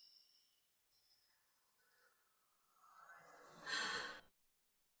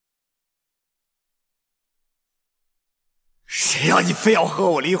谁让你非要和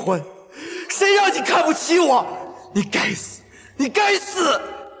我离婚？谁让你看不起我？你该死！你该死！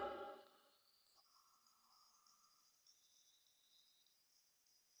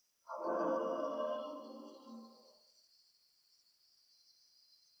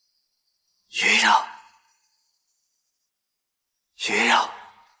徐医生，徐医生，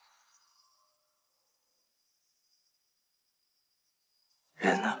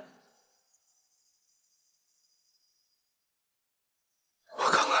人呢？我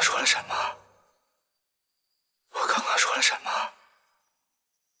刚刚说了什么？我刚刚说了什么？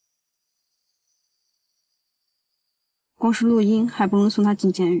光是录音还不能送他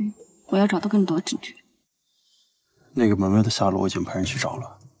进监狱，我要找到更多的证据。那个门卫的下落我已经派人去找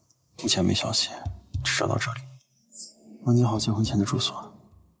了，目前没消息，只找到这里。问你好结婚前的住所。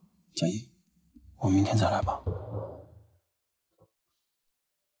佳怡，我明天再来吧。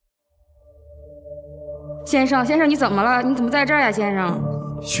先生，先生，你怎么了？你怎么在这儿呀，先生？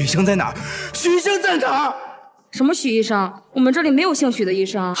许医生在哪儿？许医生在哪儿？什么许医生？我们这里没有姓许的医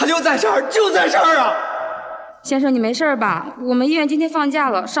生。他就在这儿，就在这儿啊！先生，你没事吧？我们医院今天放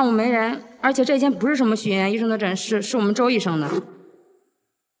假了，上午没人，而且这间不是什么许愿医生的诊室，是我们周医生的。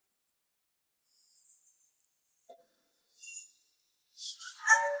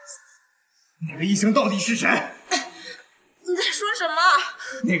那个医生到底是谁？你在说什么？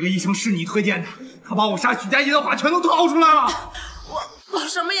那个医生是你推荐的，他把我杀许佳怡的话全都掏出来了。我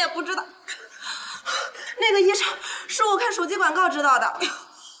什么也不知道。那个医生是我看手机广告知道的。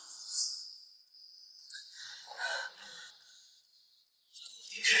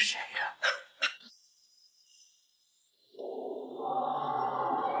你是谁呀？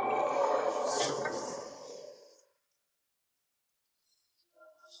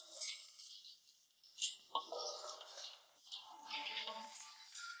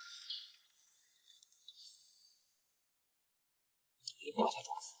我才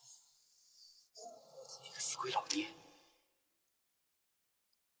装死！你个死鬼老爹！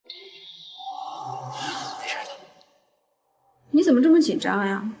没事的。你怎么这么紧张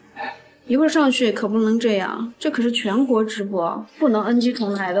呀？一会儿上去可不能这样，这可是全国直播，不能 NG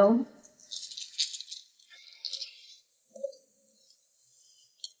重来的哦。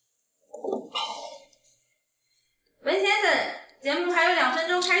文先生，节目还有2分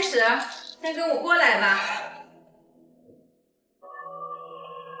钟开始，先跟我过来吧。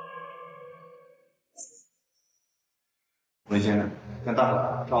文先生，跟大伙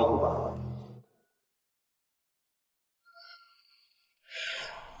打个招呼吧。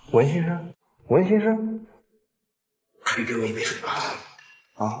文先生，文先生，可以给我一杯水吧？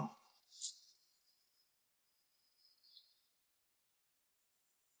啊？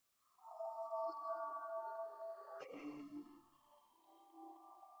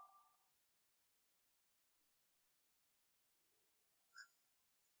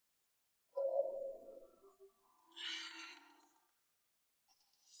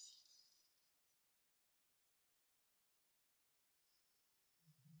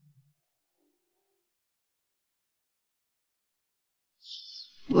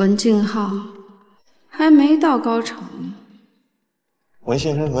文静浩，还没到高潮呢。文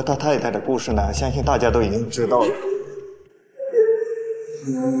先生和他太太的故事呢，相信大家都已经知道了。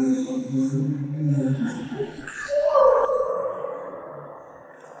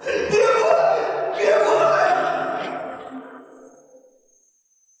别过来！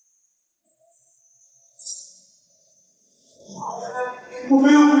我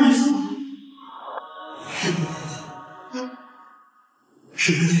没有故意说。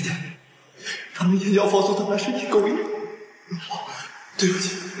是文姐姐，他们也要放松他们身体勾引。对不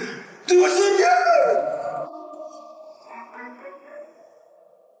起，对不起你。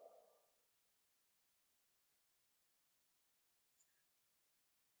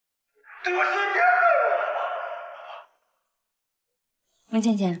对不起你。文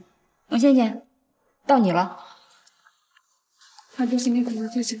倩倩，文倩倩，到你了。他就是那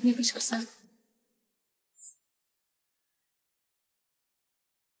个小三。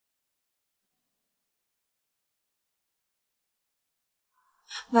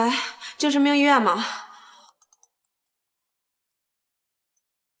喂，这是命医院吗？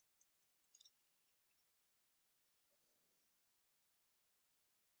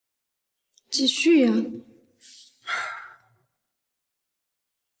继续呀。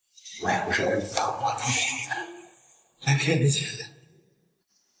我也不是为了脏话当骗子来骗你钱的。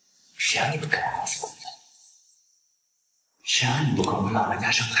谁让你不跟我公司工作？谁让你不给我们老板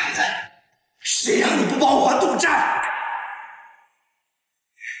家生孩子？谁让你不帮我还赌债？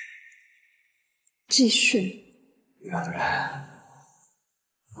继续。原来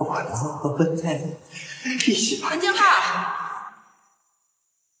我能和文在一起把文静浩，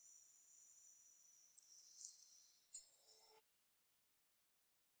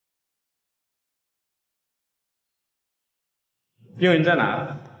病人在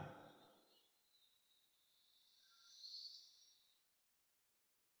哪？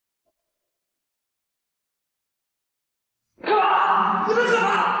干嘛？你们干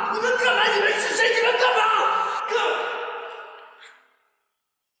嘛？你们干嘛？你们是谁？你们干嘛？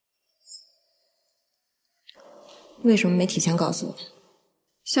为什么没提前告诉我？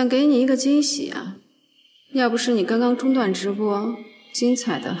想给你一个惊喜啊！要不是你刚刚中断直播，精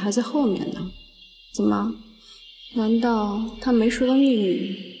彩的还在后面呢。怎么？难道他没说的秘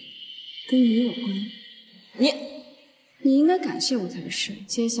密跟你有关？你应该感谢我才是。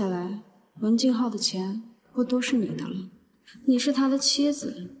接下来文静浩的钱不都是你的了？你是他的妻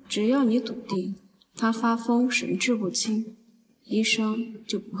子，只要你笃定他发疯神志不清，医生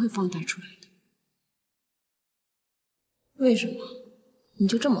就不会放他出来的。为什么？你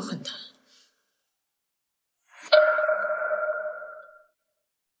就这么恨他？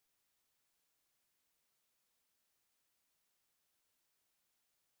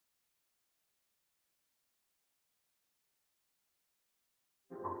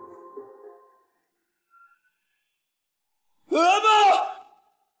有人吗？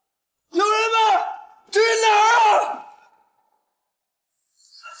有人吗？这是哪儿啊？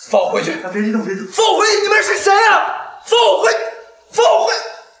放我回去！别激动，别激动！放我回去！你们是谁啊？放我回！放我回！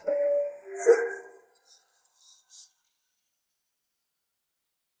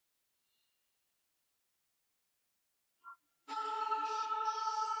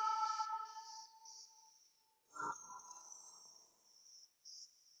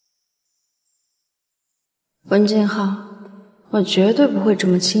文静浩，我绝对不会这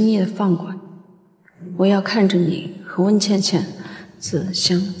么轻易的放过你。我要看着你和温倩倩自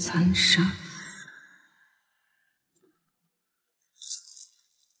相残杀。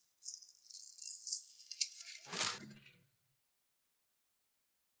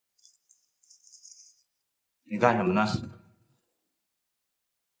你干什么呢？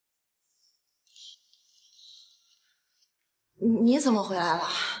你怎么回来了？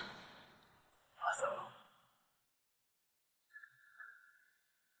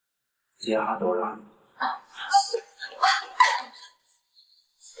家都让你。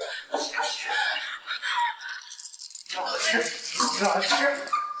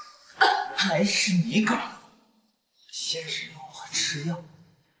还是你搞的！先是让我吃药，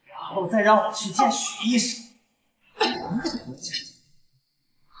然后再让我去见许医生。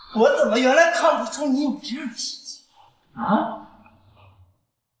我怎么原来看不出你有这样的心情啊？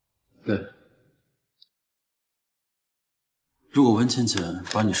对，如果温倩倩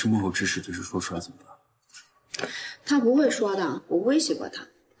把你是幕后指使的事说出来怎么办？他不会说的，我威胁过他，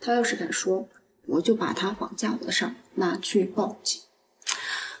他要是敢说，我就把他绑架我的事儿拿去报警。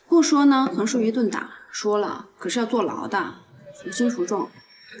不说呢，横竖一顿打；说了，可是要坐牢的，孰轻孰重，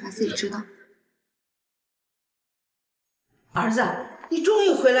他自己知道。儿子，你终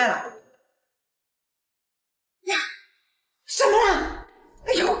于回来了！呀，什么了？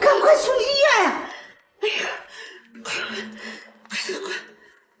哎呦，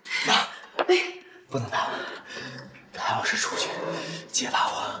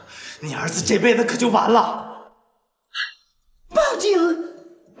你儿子这辈子可就完了。报警？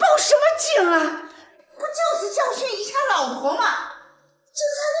报什么警啊？不就是教训一下老婆吗？警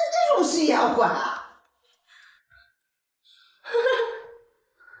察连这种事也要管啊？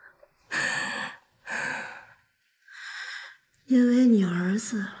因为你儿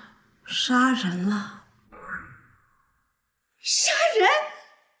子杀人了。杀人？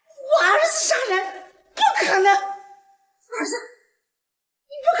我儿子杀人？不可能！儿子，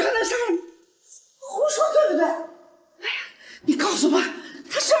你不可能杀人，胡说对不对？哎呀，你告诉妈，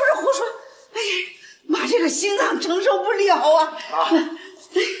他是不是胡说？哎呀，妈这个心脏承受不了啊！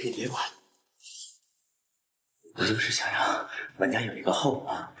你别管，我就是想让文家有一个后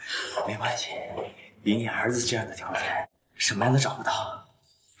妈。没关系，以你儿子这样的条件，什么样都找不到。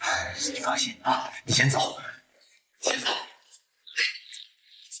你放心啊，你先走，先走。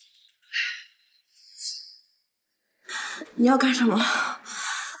你要干什么？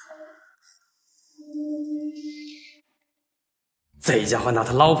这家伙拿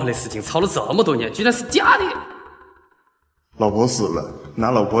他老婆的事情吵了这么多年，居然是假的。老婆死了，拿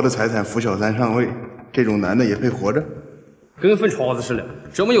老婆的财产扶小三上位，这种男的也配活着？跟粪矬子似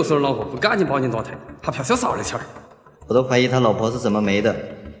的，这么有手的老婆，不赶紧报警堕胎，还嫖小三的钱儿。我都怀疑他老婆是怎么没的，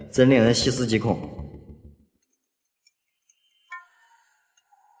真令人细思极恐。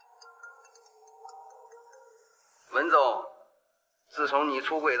文总，自从你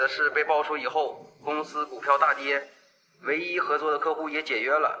出轨的事被爆出以后，公司股票大跌，唯一合作的客户也解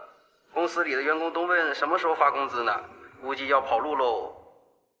约了。公司里的员工都问什么时候发工资呢？估计要跑路喽。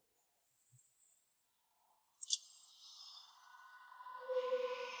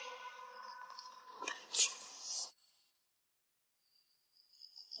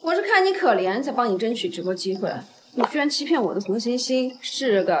我是看你可怜才帮你争取直播机会，你居然欺骗我的同情心，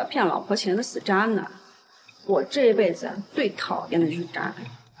是个骗老婆钱的死渣男。我这辈子最讨厌的就是渣男。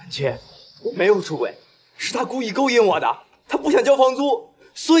安琪，我没有出轨，是他故意勾引我的，他不想交房租，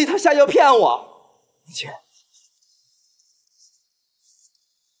所以他下药骗我。安琪，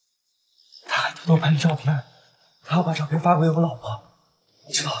他还偷偷拍了照片，他要把照片发给我老婆，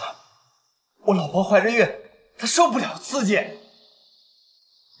你知道的，我老婆怀着孕，她受不了刺激。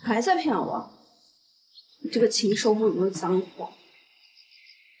还在骗我？你这个禽兽不如的脏货！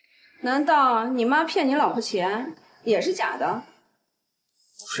难道你妈骗你老婆钱也是假的？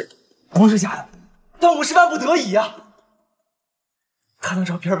不是假的，但我是万不得已呀。他拿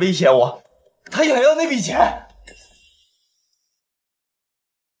照片威胁我，他想要那笔钱。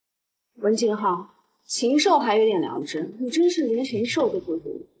文静浩，禽兽还有点良知，你真是连禽兽都不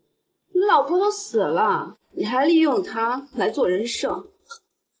如。你老婆都死了，你还利用她来做人设。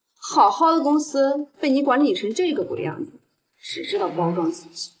好好的公司被你管理成这个鬼样子，只知道包装自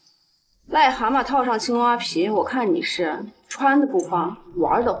己。癞蛤蟆套上青蛙皮，我看你是穿的不慌，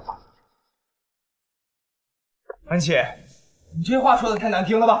玩的慌。安琪，你这话说的太难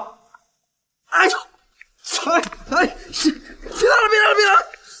听了吧？哎呦，是，别打了，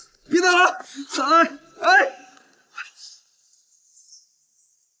别打了，哎。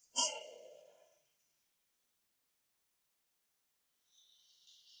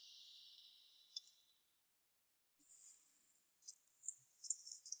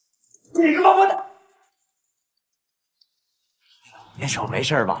你个王八蛋！你手没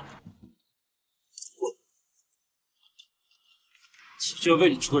事吧？姐姐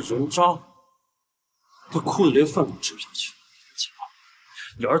为你是个人渣，他哭的连饭都吃不下去。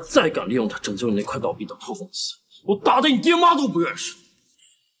你要是再敢利用他拯救你那块倒闭的破公司，我打得你爹妈都不认识。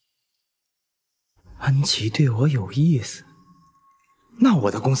安琪对我有意思，那我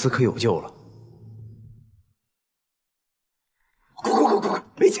的公司可有救了。滚，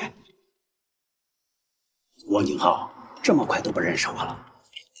没钱！王景浩，这么快都不认识我了？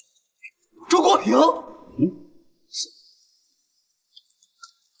周国平，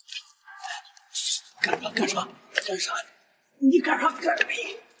干什么？你干啥？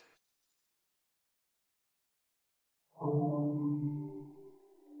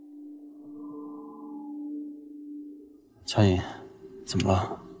佳颖，怎么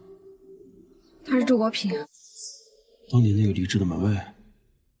了？他是周国平，当年那个离职的门卫。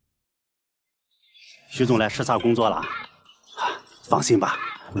徐总来视察工作了，放心吧，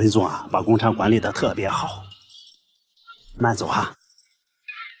文总啊，把工厂管理的特别好。慢走啊。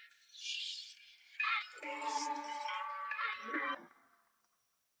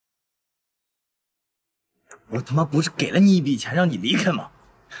我他妈不是给了你一笔钱让你离开吗？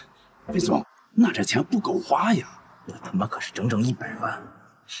魏总，那这钱不够花呀！我他妈可是整整100万。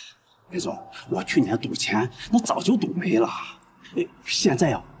魏总，我去年赌钱那早就赌没了，现在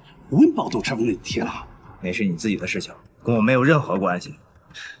呀，温饱都成问题了。那是你自己的事情，跟我没有任何关系。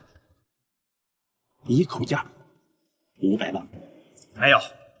一口价500万。还有？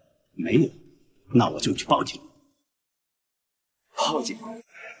没有，那我就去报警。报警？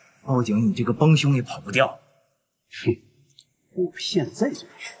报警，你这个帮凶也跑不掉。哼，我现在就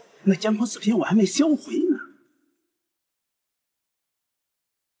去，那监控视频我还没销毁呢。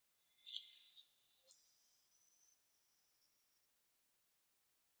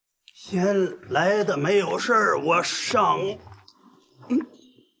先来的没有事儿，我上。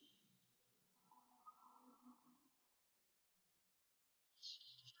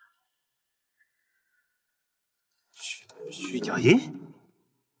徐佳莹？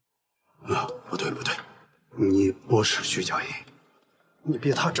啊，不对不对，你不是徐佳莹，你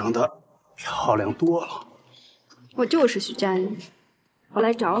比她长得漂亮多了。我就是徐佳莹，我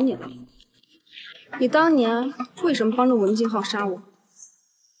来找你了。你当年为什么帮着文静浩杀我？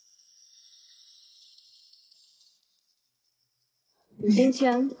你今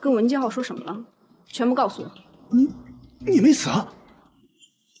天跟文静浩说什么了？全部告诉我。你没死啊？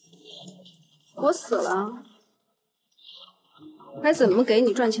我死了。还怎么给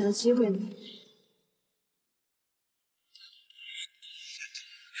你赚钱的机会呢？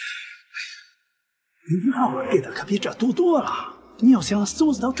那我给的可比这多了。你要想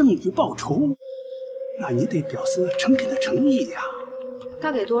搜集到证据报仇，那你得表示诚恳的诚意呀。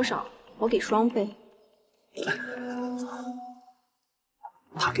他给多少，我给双倍。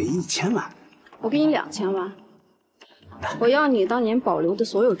他给1000万，我给你2000万。我要你当年保留的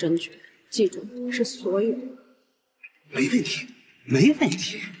所有证据，记住是所有。没问题。没问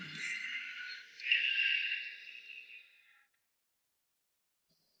题。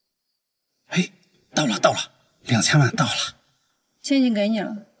哎，到了，2000万到了。钱已经给你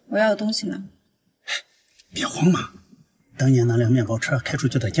了，我要的东西呢？别慌嘛，当年那辆面包车开出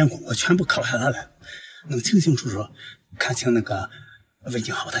去的监控我全部拷下来了，能清清楚楚看清那个魏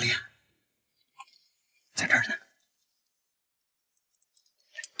静浩的脸，在这儿呢，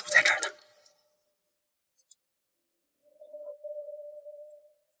都在这儿呢。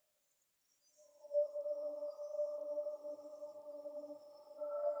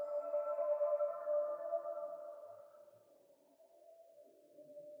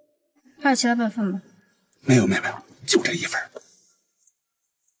还有其他备份吗？没有，就这一份。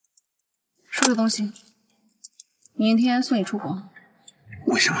收拾东西，明天送你出国。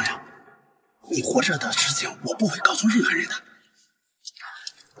为什么呀？你活着的事情我不会告诉任何人的。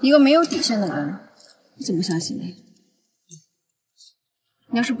一个没有底线的人，我怎么相信你？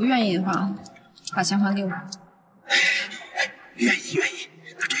你要是不愿意的话，把钱还给我。愿意。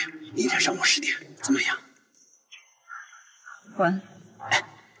那这样，明天上午10点，怎么样？滚。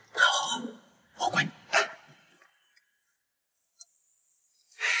好，我滚。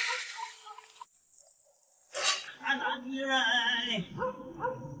那女人，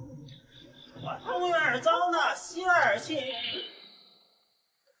我从院找那媳儿去，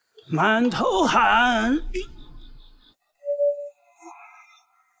满头汗。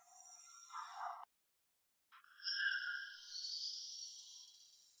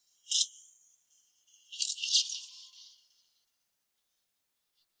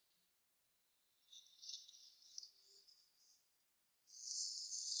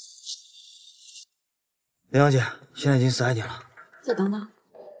林小姐，现在已经12点了。再等等。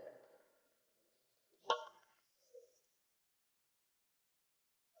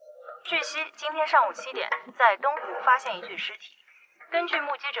据悉，今天上午7点，在东湖发现一具尸体。根据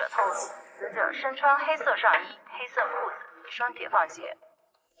目击者透露，死者身穿黑色上衣、黑色裤子、一双铁放鞋。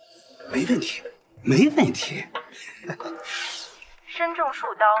没问题。身中数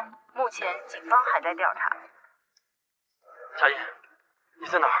刀，目前警方还在调查。佳音，你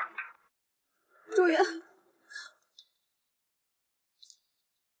在哪儿？住院。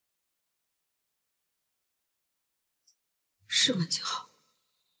是文静浩，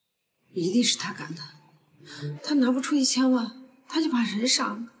一定是他干的。他拿不出1000万，他就把人杀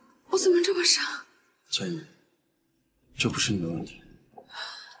了。我怎么这么傻？佳音，这不是你的问题。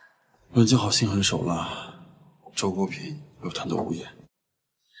文静浩心狠手辣，周国平又贪得无厌。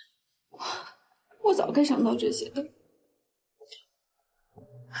我早该想到这些的。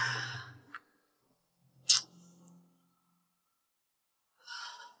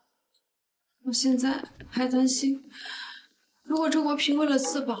我现在还担心，如果周国平为了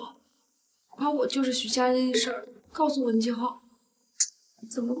自保，把我就是徐佳莹的事儿告诉文静浩，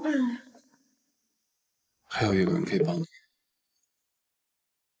怎么办呀？还有一个人可以帮你。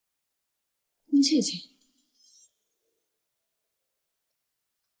温倩倩。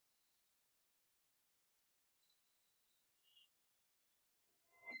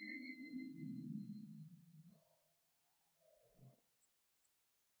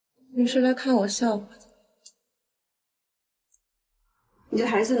你是来看我笑话的？你的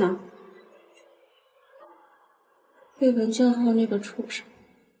孩子呢？被文静浩那个畜生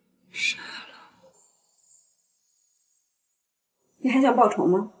杀了。你还想报仇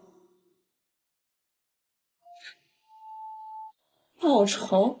吗？报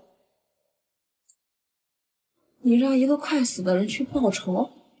仇？你让一个快死的人去报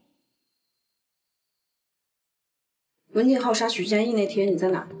仇？文静浩杀许佳艺那天你在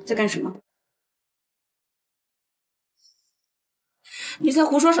哪？在干什么？你在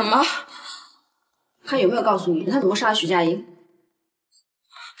胡说什么？他有没有告诉你他怎么杀了许佳艺？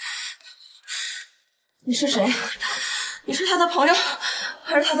你是谁？你是他的朋友，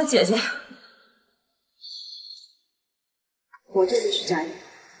还是他的姐姐？我就是许佳艺，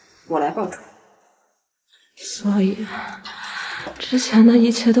我来报仇。所以，之前的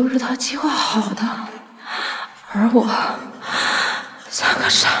一切都是他计划好的，而我像个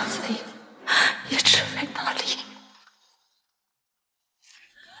傻子一样，也只为那利。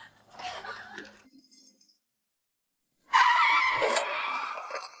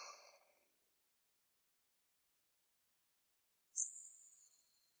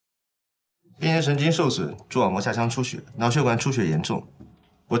病人神经受损，蛛网膜下腔出血，脑血管出血严重，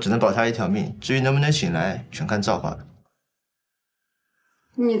我只能保他一条命。至于能不能醒来，全看造化了。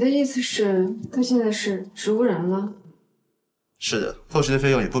你的意思是，他现在是植物人了？是的，后续的费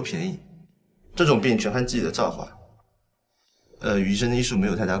用也不便宜。这种病全看自己的造化，与医生的医术没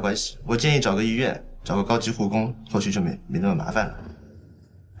有太大关系。我建议找个医院，找个高级护工，后续就没那么麻烦了。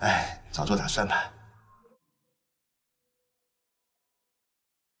哎，早做打算吧。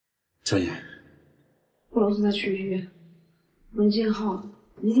佳怡，布罗斯他去医院，文静浩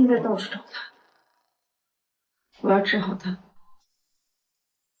一定在到处找他，我要治好他。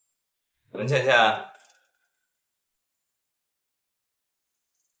文倩倩，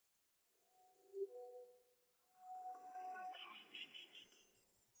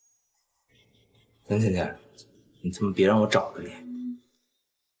文倩倩，你他妈别让我找着你！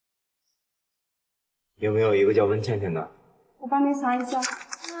有没有一个叫温倩倩的？我帮你查一下。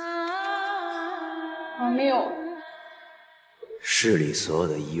没有。市里所有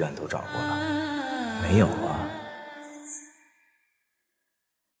的医院都找过了，没有啊。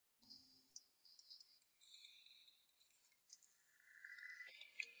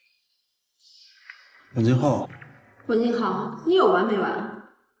文静浩，文静浩，你有完没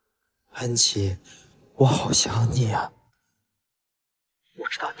完？安琪，我好想你啊！我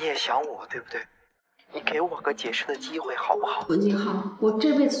知道你也想我，对不对？你给我个解释的机会好不好？文静浩，我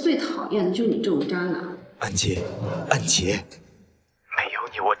这辈子最讨厌的就是你这种渣男。安琪，安琪，没有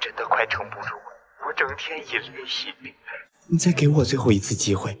你我真的快撑不住，我整天以泪洗面。你再给我最后一次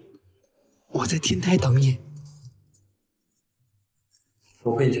机会，我在天台等你。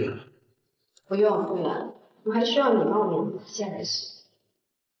我可以去。不用，不用，我还需要你帮我弥补现在是。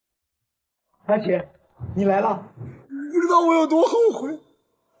安琪，你来了，你不知道我有多后悔，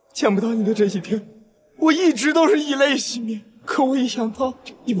见不到你的这几天，我一直都是以泪洗面。可我一想到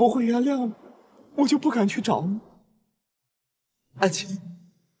你不会原谅我，我就不敢去找你。安琪，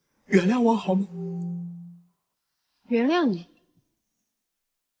原谅我好吗？原谅你？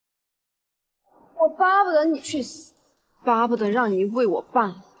我巴不得你去死，巴不得让你为我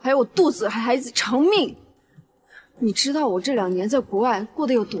爸还有我肚子还孩子偿命。你知道我这2年在国外过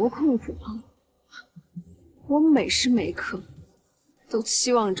得有多痛苦吗？我每时每刻都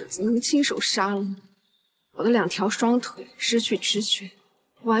期望着能亲手杀了你。我的2条双腿失去知觉，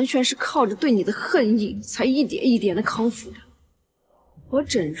完全是靠着对你的恨意才一点一点的康复的。我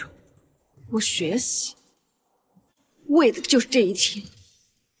整容，我学习，为的就是这一天。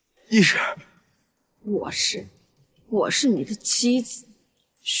医生，我是你的妻子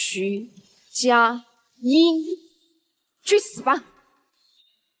徐佳音，去死吧！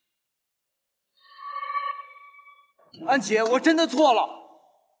安琪，我真的错了。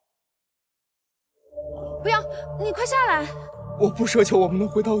不要，你快下来！我不奢求我们能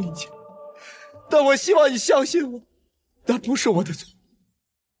回到以前，但我希望你相信我，那不是我的错，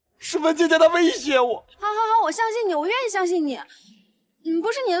是文姐姐她威胁我。好，我相信你，我愿意相信你。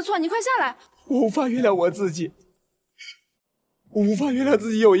不是你的错，你快下来！我无法原谅我自己，我无法原谅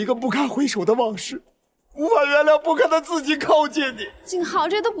自己有一个不堪回首的往事，无法原谅不堪的自己靠近你。景浩，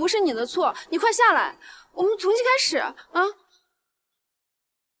这都不是你的错，你快下来，我们重新开始啊！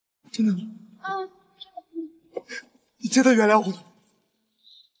真的吗？你真的原谅我了？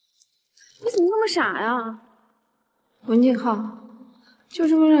你怎么那么傻呀？文静浩，就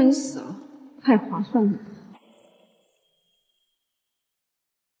这么让你死了，太划算了。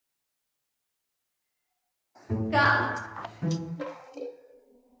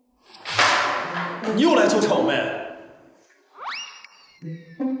你又来凑场呗？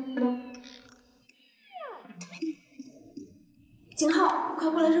景浩，快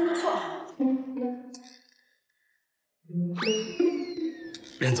过来认个错。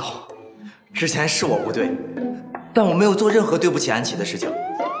任总，之前是我不对，但我没有做任何对不起安琪的事情，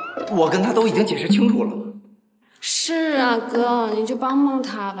我跟他都已经解释清楚了。是啊，哥，你就帮帮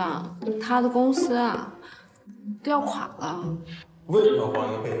他吧，他的公司啊都要垮了。为什么要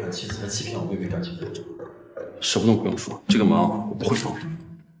帮一个背叛妻子、欺骗我妹妹感情的人？什么都不用说，这个忙我不会放人。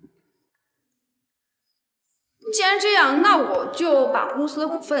既然这样，那我就把公司的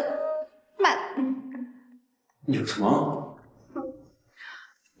股份卖了。你有什么？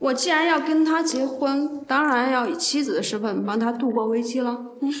我既然要跟他结婚，当然要以妻子的身份帮他度过危机了。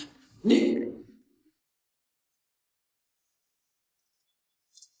你。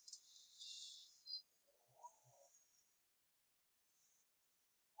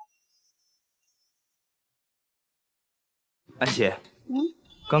安琪，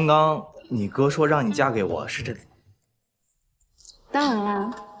刚刚你哥说让你嫁给我是真的？当然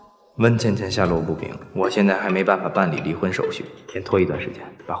啦。温倩倩下落不明，我现在还没办法办理离婚手续，先拖一段时间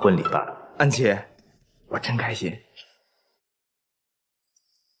把婚礼办了。安琪，我真开心。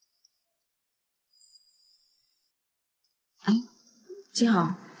金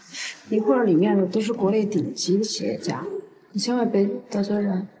豪，一会儿里面的都是国内顶级的企业家，你千万别得罪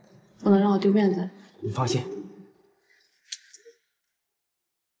人，不能让我丢面子。你放心。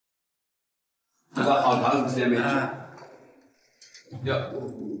这个好长时间没见。哟，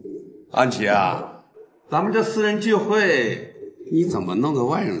安琪啊，咱们这私人聚会，你怎么弄个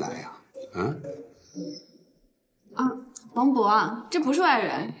外人来呀？王博啊，这不是外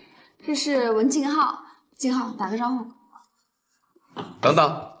人，这是文静浩。静浩，打个招呼。等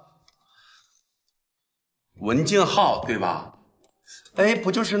等，文静浩对吧？哎，不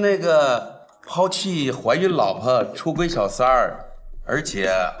就是那个抛弃怀孕老婆、出轨小三儿，而且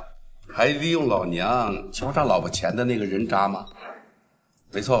还利用老娘敲诈老婆钱的那个人渣吗？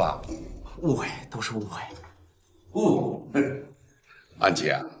没错吧？误会，都是误会。安琪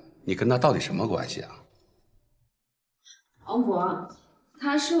啊，你跟他到底什么关系啊？王博，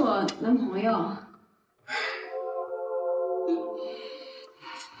他是我男朋友。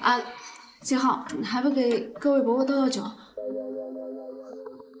啊，金浩，你还不给各位伯伯倒倒酒？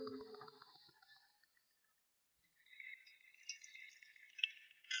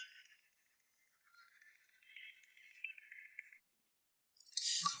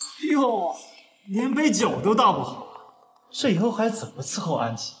哟，连杯酒都倒不好，这以后还怎么伺候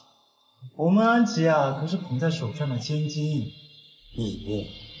安琪？我们安琪啊，可是捧在手上的千金，你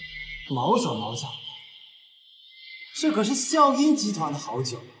毛手毛脚的。这可是笑音集团的好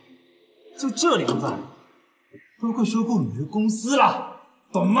酒，就这量饭，都快收购你的公司了，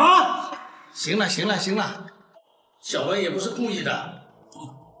懂吗？行了，小文也不是故意的。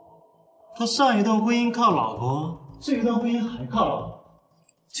他上一段婚姻靠老婆，这一段婚姻还靠老婆，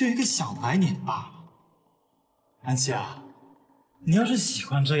就一个小白脸罢了。安琪啊，你要是喜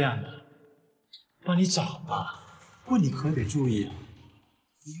欢这样的，帮你找吧。不过你可得注意啊，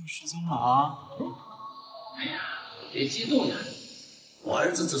你又失踪了啊！哎呀，别激动呀，我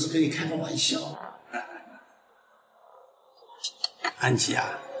儿子只是跟你开个玩笑。安琪啊，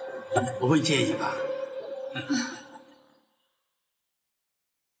不会介意吧？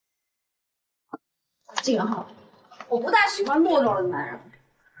这个好，我不大喜欢懦弱的男人。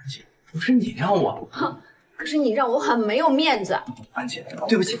安琪，不是你让我，哼，可是你让我很没有面子。安琪，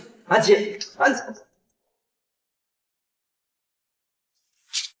对不起，安琪。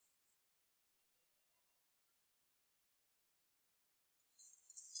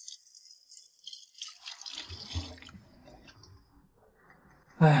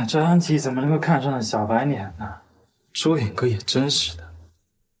哎呀，这安琪怎么能够看上了小白脸呢？朱影哥也真是的，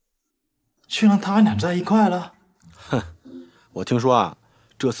却让他俩在一块了。哼，我听说啊，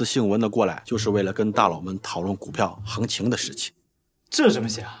这次姓文的过来就是为了跟大佬们讨论股票行情的事情。这怎么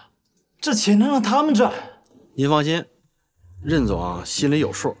想？这钱能让他们赚？您放心，任总啊心里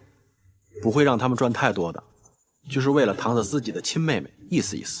有数，不会让他们赚太多的，就是为了堂子自己的亲妹妹，意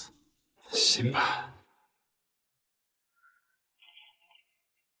思意思。行吧。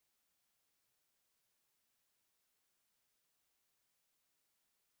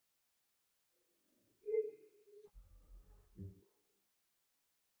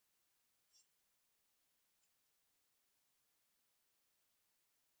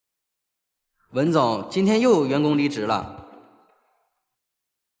文总，今天又有员工离职了。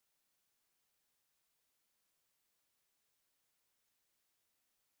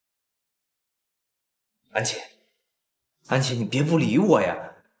安琪，你别不理我呀！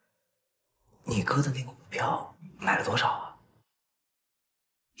你哥的那股票买了多少啊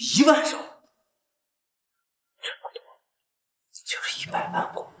？1万手，这么多，就是100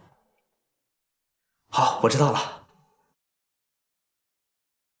万股。好，我知道了。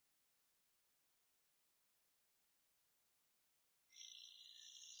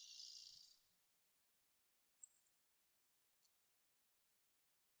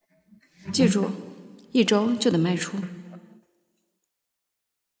记住，1周就得卖出。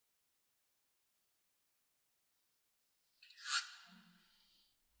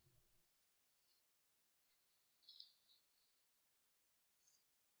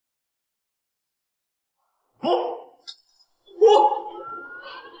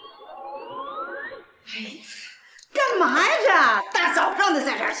干嘛呀这？大早上的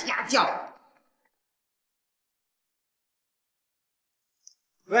在这儿瞎叫。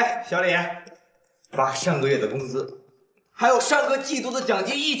喂，小李，把上个月的工资，还有上个季度的奖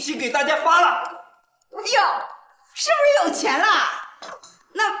金一起给大家发了。哟，是不是有钱了？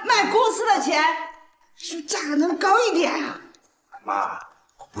那卖公司的钱，是不是价格能高一点啊？妈，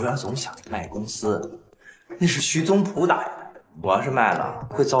不要总想着卖公司，那是徐宗璞打的。我要是卖了，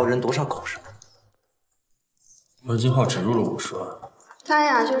会遭人多少口舌？文金浩只入了50万。他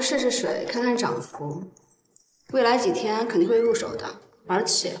呀，就是试试水，看看涨幅。未来几天肯定会入手的，而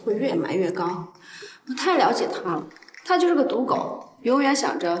且会越卖越高。我太了解他了，他就是个赌狗，永远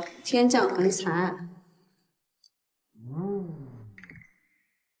想着天降横财。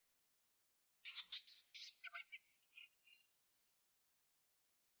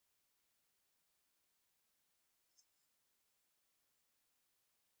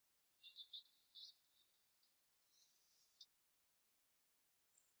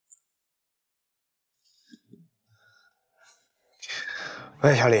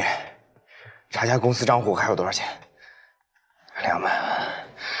喂，小李，查下公司账户还有多少钱？200万，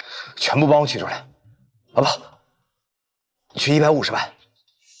全部帮我取出来。不，取150万。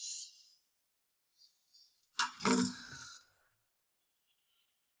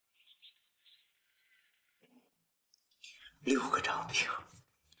6个涨停。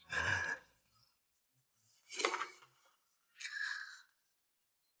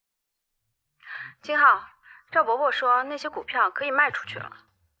金浩，赵伯伯说那些股票可以卖出去了。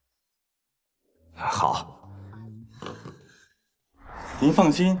好，您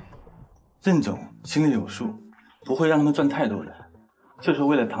放心，任总心里有数，不会让他们赚太多的，就是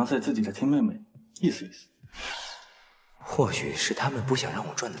为了搪塞自己的亲妹妹，意思意思。或许是他们不想让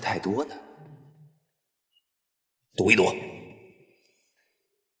我赚的太多呢。赌一赌。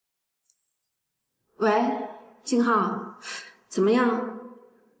喂，金浩，怎么样？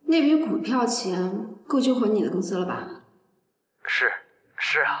那笔股票钱够救活你的公司了吧？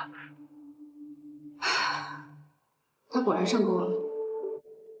是啊。他果然上钩了。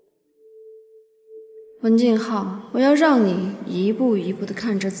文静浩，我要让你一步一步的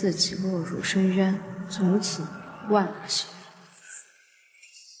看着自己落入深渊，从此万劫。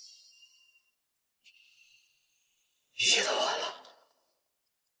一切都完了，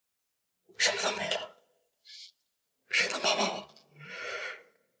什么都没了，谁能帮帮我？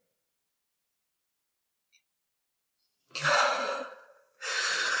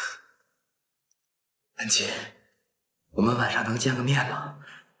安琪，我们晚上能见个面吗？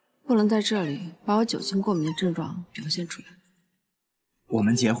不能在这里把我酒精过敏的症状表现出来。我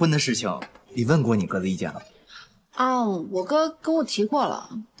们结婚的事情，你问过你哥的意见了吗？啊，我哥跟我提过了，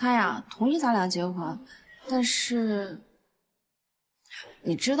他呀同意咱俩结婚，但是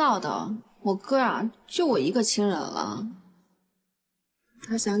你知道的，我哥呀就我一个亲人了，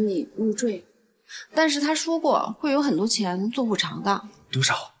他想你入赘，但是他说过会有很多钱做补偿的。多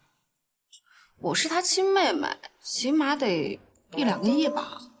少？我是他亲妹妹，起码得1-2个亿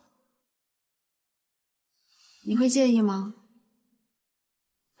吧。你会介意吗？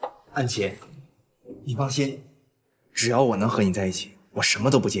安琪，你放心，只要我能和你在一起，我什么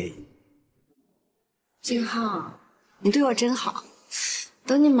都不介意。金浩，你对我真好。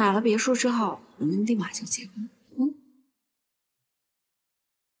等你买了别墅之后，我们立马就结婚。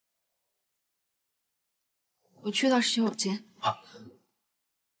我去到洗手间。好，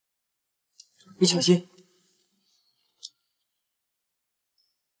你小心。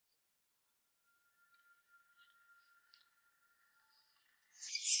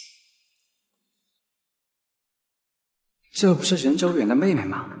这不是任周远的妹妹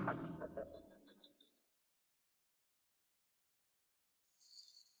吗？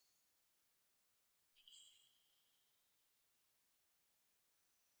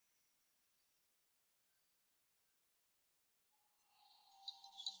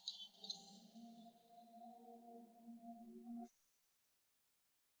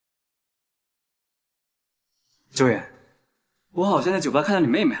周远，我好像在酒吧看到你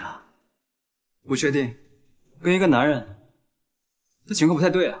妹妹了，不确定，跟一个男人，这情况不太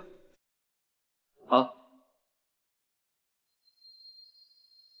对啊。好。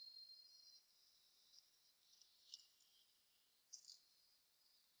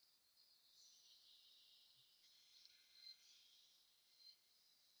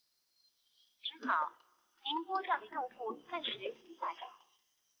 您好，您拨打的用户暂时无法找。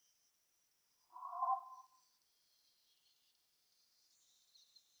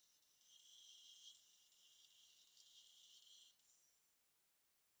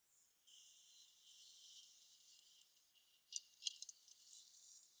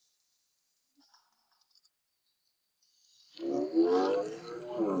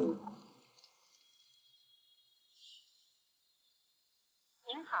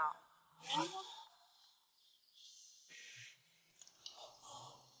您好，您拨。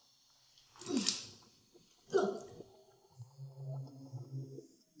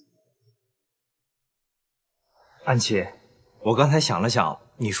 安琪，我刚才想了想，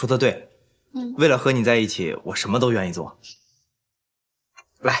你说的对。为了和你在一起，我什么都愿意做。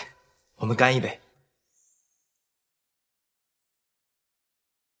来，我们干一杯。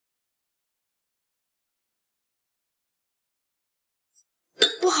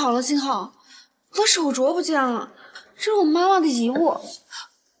不好了，金浩，我的手镯不见了，这是我妈妈的遗物。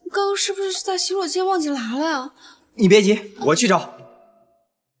刚刚是不是在洗手间忘记拿了呀？你别急，我去找。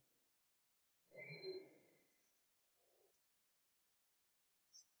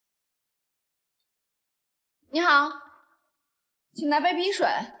 你好，请来杯冰水。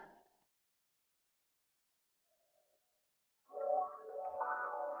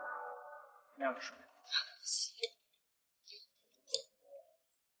那个水。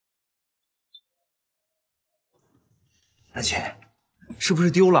安琪，是不是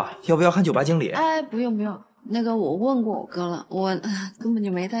丢了？要不要喊酒吧经理？哎，不用不用，那个我问过我哥了，我根本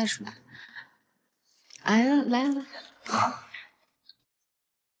就没带出来。哎，来来。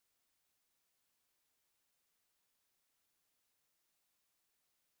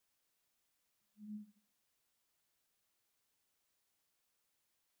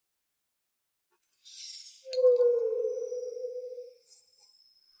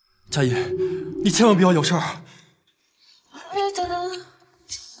佳怡，你千万不要有事儿。哎，等等，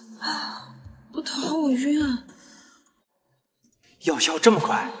我头好晕啊！药效这么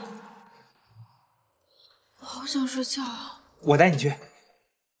快？我好想睡觉啊！我带你去。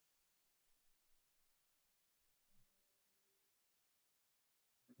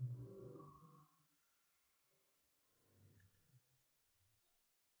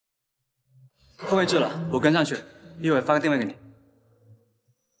快位置了，我跟上去，一会儿发个定位给你。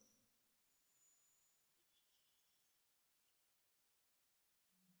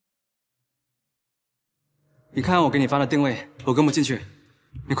 你看我给你发的定位，我跟不进去，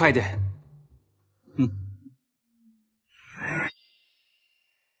你快一点。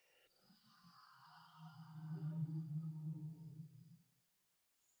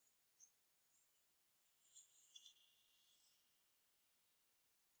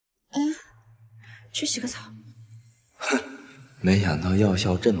去洗个澡。没想到药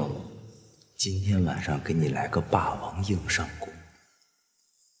效这么猛，今天晚上给你来个霸王硬上弓。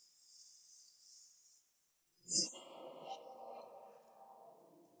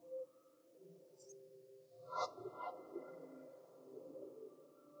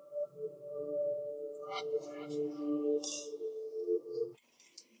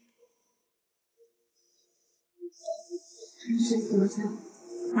 是服务生，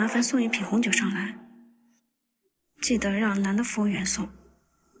麻烦送一瓶红酒上来，记得让男的服务员送，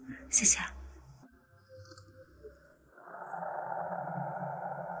谢谢。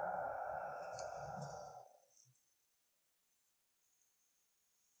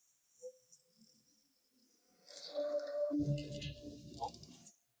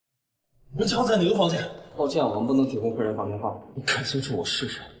文强在哪个房间？抱歉，我们不能提供客人房间号。你看清楚我是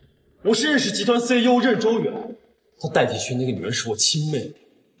谁？我是认识集团 CEO 任周远，他带进去那个女人是我亲妹妹。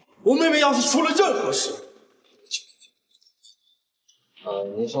我妹妹要是出了任何事，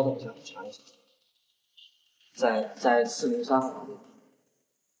您稍等一下，我查一下。在403房间。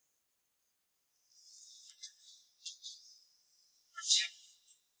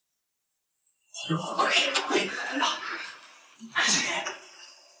我回来了，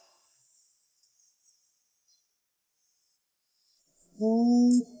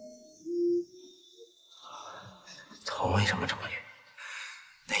头为什么这么晕？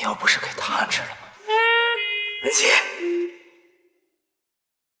那药不是给他吃了吗？文琪，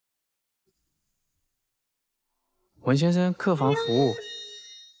文先生，客房服务。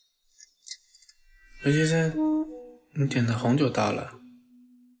文先生，你点的红酒到了。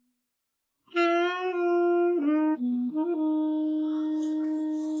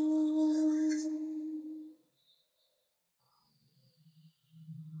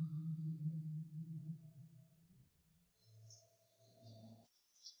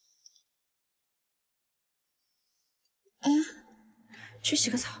去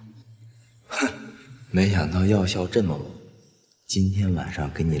洗个澡。没想到药效这么猛，今天晚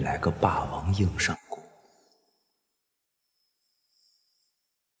上给你来个霸王硬上弓。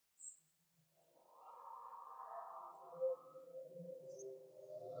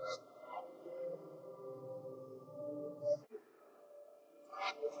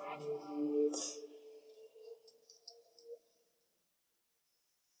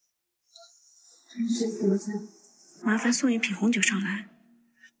麻烦送一瓶红酒上来，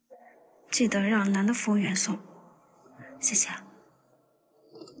记得让男的服务员送，谢谢。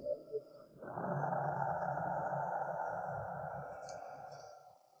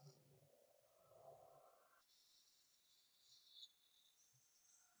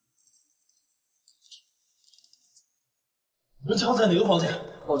文强在哪个房间？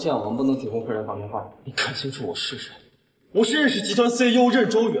抱歉，我们不能提供客人房间号。你看清楚我是谁？我是认识集团 CEO 任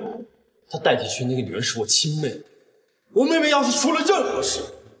周远，他带进去那个女人是我亲妹。我妹妹要是出了任何事，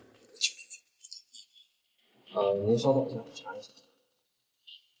您稍等一下，我查一下。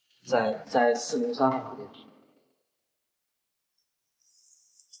在403号房间。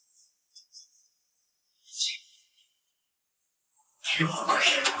我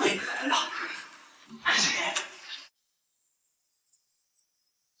回来了，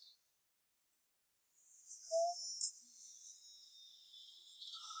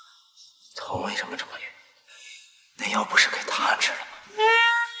头为什么这么晕？那药不是给他吃了吗？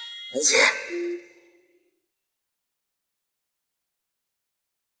文姐，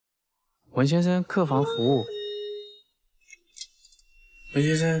文先生，客房服务。文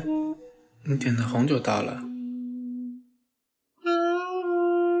先生，你点的红酒到了。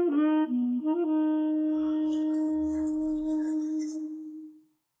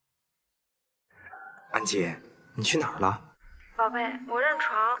安姐，你去哪儿了？宝贝，我认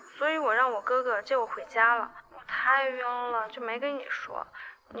床，所以我让我哥哥接我回家了。我太晕了，就没跟你说，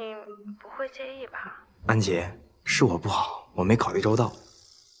你不会介意吧？安姐，是我不好，我没考虑周到。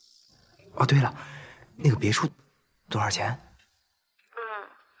哦，对了，那个别墅多少钱？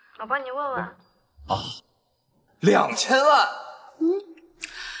我帮你问问。啊，2000万。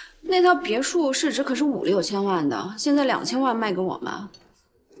那套别墅市值可是5、6千万的，现在2000万卖给我们，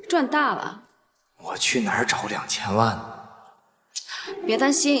赚大了。我去哪儿找2000万呢？别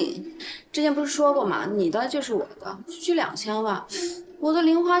担心，之前不是说过吗？你的就是我的，区区2000万，我的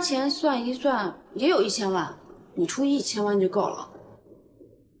零花钱算一算也有1000万，你出1000万就够了。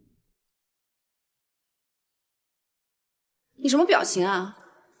你什么表情啊？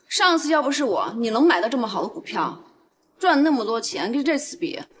上次要不是我，你能买到这么好的股票，赚那么多钱，跟这次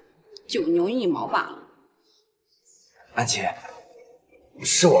比，就牛1毛罢了。安姐，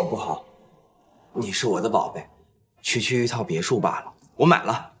是我不好，你是我的宝贝，区区一套别墅罢了，我买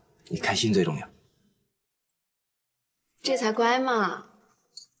了，你开心最重要。这才乖嘛。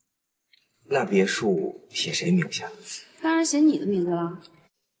那别墅写谁名下？当然写你的名字了。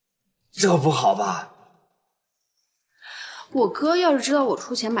这不好吧？我哥要是知道我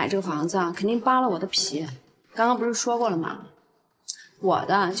出钱买这个房子，肯定扒了我的皮。刚刚不是说过了吗？我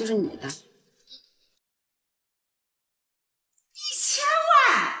的就是你的。1000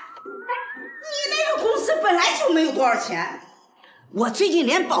万！你那个公司本来就没有多少钱，我最近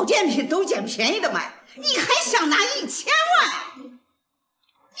连保健品都捡便宜的买，你还想拿1000万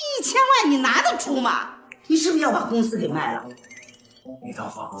？1000万你拿得出吗？你是不是要把公司给卖了？那套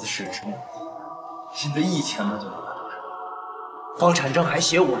房子市值现在1000万就能拿多少？房产证还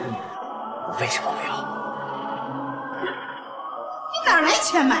写我的名，我为什么不要？你哪来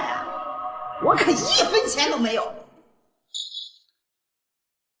钱买啊？我可1分钱都没有。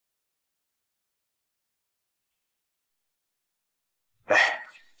哎，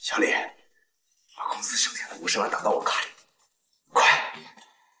小李，把公司剩下的50万打到我卡里，快！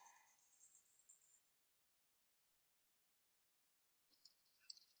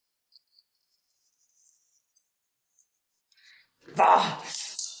打！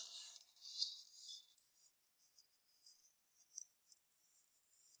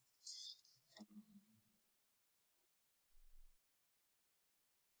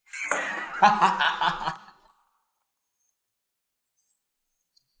哈哈哈哈！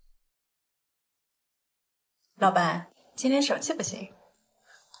老板，今天手气不行。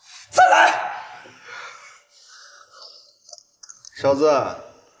再来！小子，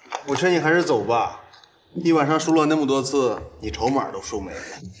我劝你还是走吧，一晚上输了那么多次，你筹码都输没了。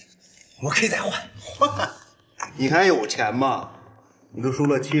我可以再换。你还有钱吗？你都输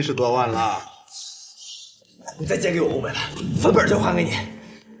了70多万了。你再借给我500万，翻本就还给你。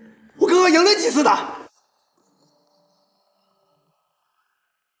我刚刚赢了几次的？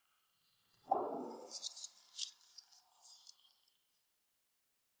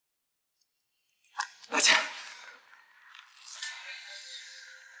拿钱。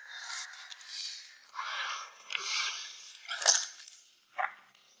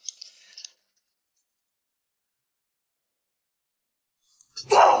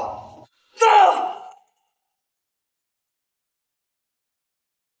走！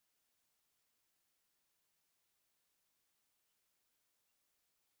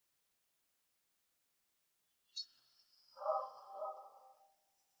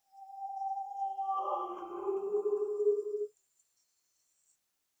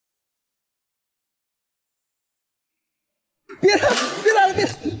别打了！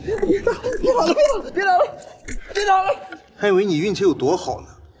别打了！还以为你运气有多好呢，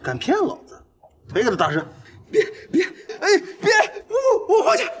敢骗老子！别给他打声！别！我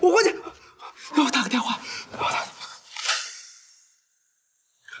回去！让我打个电话。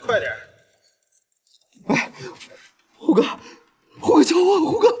快点！喂，虎哥叫我，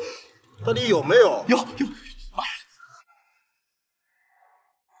虎哥，到底有没有？有。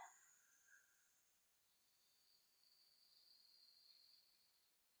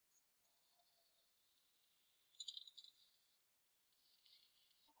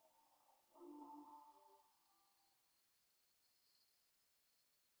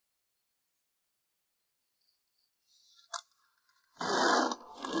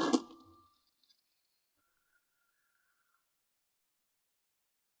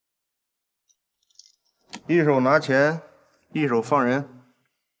一手拿钱，一手放人。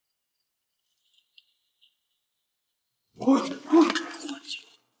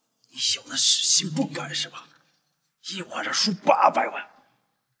你小子死心不改是吧？一晚上输800万，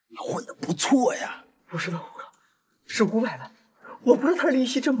你混得不错呀。不是的，虎哥，是500万。我不知道他利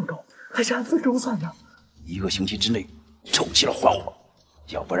息这么高，还是按分钟算的。1个星期之内凑齐了还我，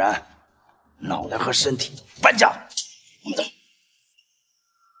要不然脑袋和身体搬家。我们走。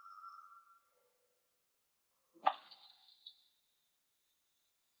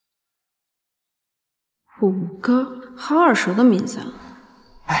虎哥，好耳熟的名字啊！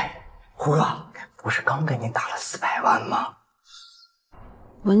哎，虎哥，不是刚给你打了400万吗？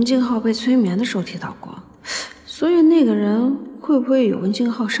文静浩被催眠的时候提到过，所以那个人会不会有文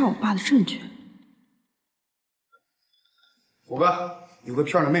静浩杀我爸的证据？虎哥，有个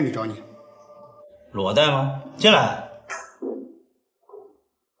漂亮妹妹找你。裸贷吗？进来。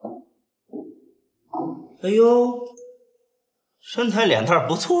哎呦，身材脸蛋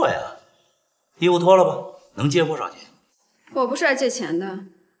不错呀，衣服脱了吧？能借多少钱？我不是来借钱的，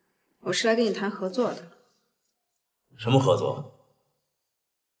我是来跟你谈合作的。什么合作？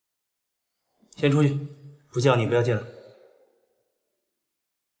先出去，不叫你不要进来。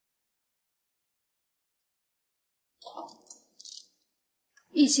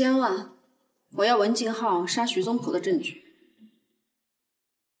1000万，我要文静浩杀徐宗普的证据。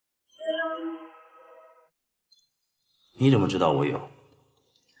你怎么知道我有？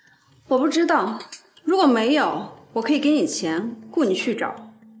我不知道，如果没有，我可以给你钱，雇你去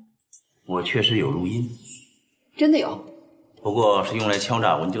找。我确实有录音，真的有，不过是用来敲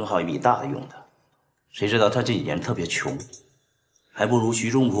诈文静浩一笔大的用的。谁知道他这几年特别穷，还不如徐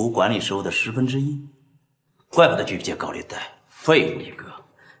仲普管理时候的1/10，怪不得去借高利贷，废物一个。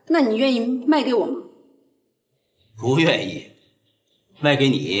那你愿意卖给我吗？不愿意，卖给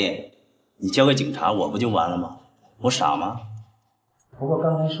你，你交给警察，我不就完了吗？我傻吗？不过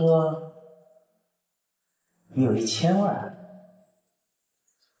刚才说你有1000万，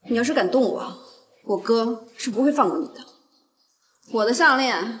你要是敢动我，我哥是不会放过你的。我的项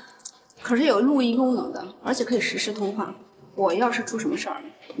链可是有录音功能的，而且可以实时通话。我要是出什么事儿，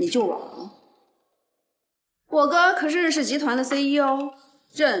你就完了。我哥可是日式集团的 CEO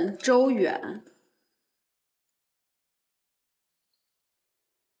郑周远。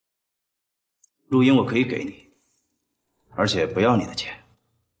录音我可以给你，而且不要你的钱。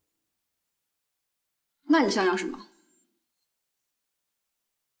那你想要什么？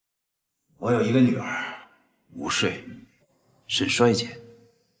我有一个女儿，5岁，肾衰竭，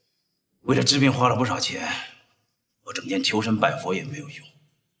为了治病花了不少钱，我整天求神拜佛也没有用。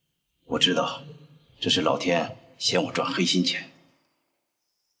我知道这是老天嫌我赚黑心钱，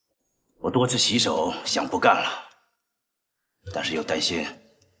我多次洗手想不干了，但是又担心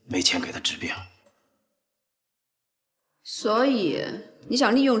没钱给她治病。所以你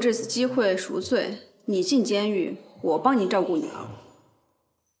想利用这次机会赎罪，你进监狱，我帮你照顾你。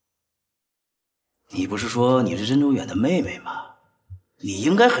你不是说你是甄周远的妹妹吗？你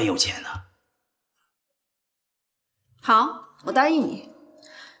应该很有钱呢。好，我答应你。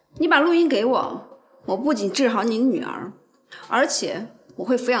你把录音给我，我不仅治好你的女儿，而且我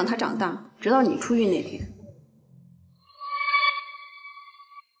会抚养她长大，直到你出狱那天。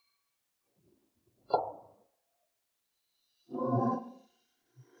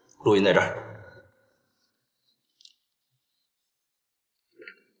录音在这儿。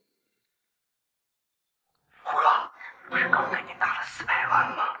胡哥，不是刚给你打了400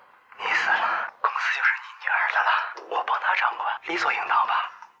万吗？你死了，公司就是你女儿的了，我帮她掌管，理所应当吧？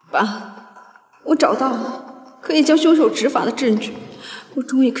爸，我找到了可以将凶手执法的证据，我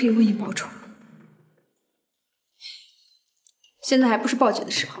终于可以为你报仇。现在还不是报警的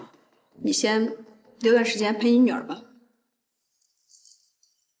时候，你先留段时间陪你女儿吧。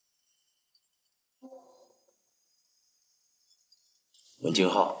文静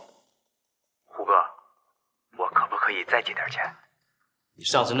浩，胡哥，我可不可以再借点钱？你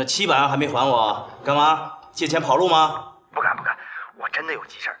上次那700万还没还我，干嘛？借钱跑路吗？不敢，我真的有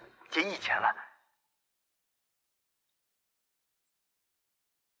急事儿，借1000万。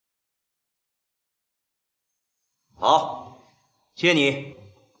好，谢谢你。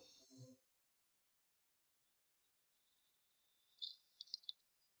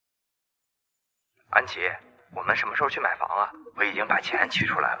安琪，我们什么时候去买房啊？我已经把钱取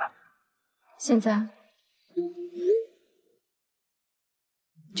出来了。现在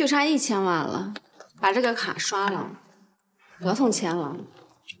就差1000万了，把这个卡刷了，合同签了，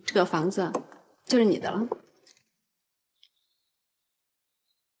这个房子就是你的了。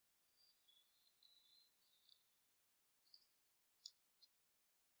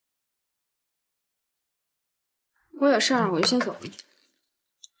我有事儿，我就先走了。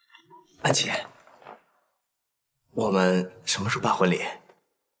安琪，我们什么时候办婚礼？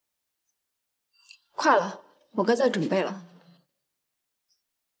快了，我哥在准备了。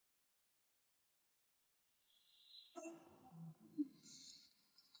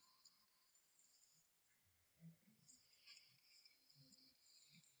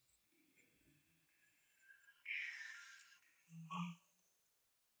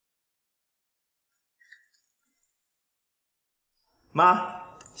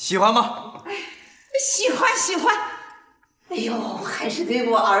妈，喜欢吗？喜欢。哎呦，还是得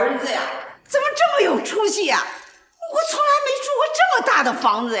我儿子呀！怎么这么有出息呀？我从来没住过这么大的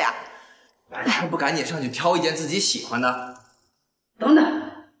房子呀！为什么不赶紧上去挑一件自己喜欢的？等等，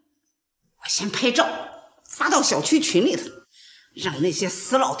我先拍照发到小区群里头，让那些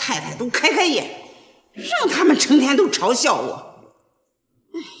死老太太都开开眼，让他们成天都嘲笑我。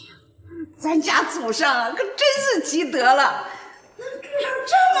哎呀，咱家祖上啊，可真是积德了，能住上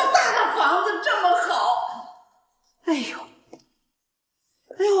这么大的房子，这么好。哎呦，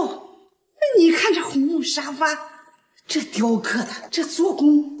你看这红木沙发，这雕刻的，这做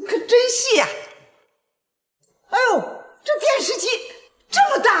工可真细呀！哎呦，这电视机这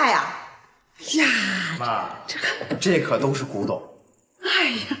么大呀！呀，妈，这可都是古董。哎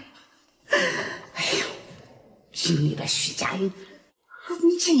呦，是你个徐佳莹和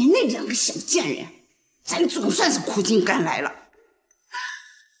文倩妍那2个小贱人，咱总算是苦尽甘来了。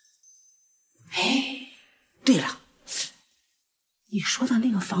哎，对了，你说的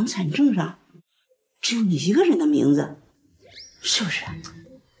那个房产证上只有你一个人的名字，是不是？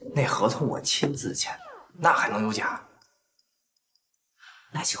那合同我亲自签的，那还能有假？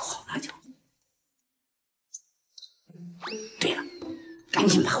那就好，那就好。对了，赶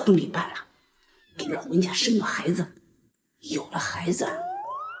紧把婚礼办了，给老文家生个孩子。有了孩子，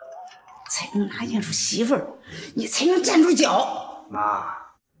才能拿捏住媳妇儿，你才能站住脚。妈，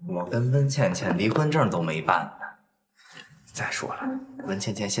我跟温倩倩离婚证都没办呢。再说了，温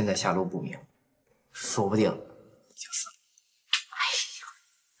倩倩现在下落不明，说不定已经死了。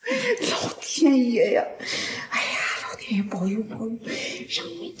老天爷呀！哎呀，老天爷保佑保佑，让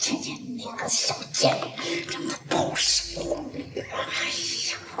温倩倩那个小贱人让她报仇！哎呀，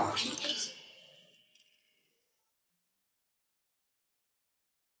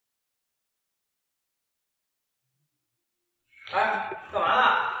哎，干嘛呢？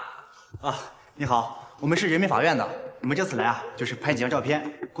啊，你好，我们是人民法院的。我们这次来啊，就是拍几张照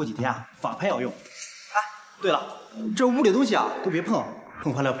片，过几天啊法拍要用。哎，对了，这屋里的东西啊都别碰，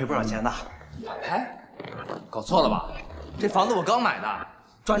碰坏了要赔不少钱的。法拍？搞错了吧？这房子我刚买的，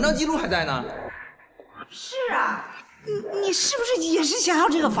转账记录还在呢。是啊，你是不是也是想要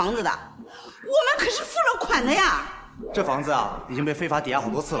这个房子的？我们可是付了款的呀。这房子啊已经被非法抵押好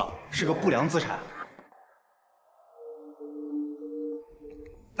多次了，是个不良资产。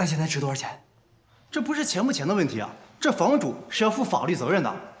那现在值多少钱？这不是钱不钱的问题啊，这房主是要负法律责任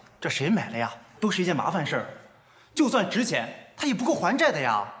的。这谁买了呀，都是一件麻烦事儿。就算值钱，他也不够还债的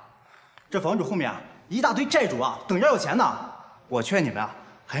呀。这房主后面啊，一大堆债主啊，等着要钱呢。我劝你们啊，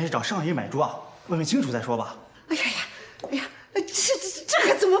还是找上亿买猪啊，问问清楚再说吧。哎呀，这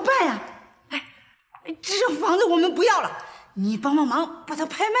可怎么办呀？哎，这房子我们不要了，你帮忙把它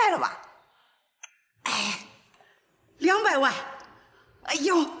拍卖了吧。哎，200万，哎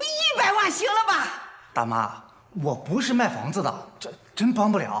呦，100万行了吧？大妈，我不是卖房子的，这真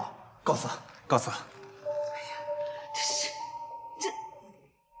帮不了。告辞。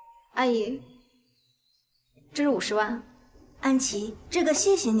阿姨，这是50万。安琪，这个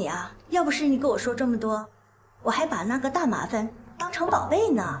谢谢你啊，要不是你跟我说这么多，我还把那个大麻烦当成宝贝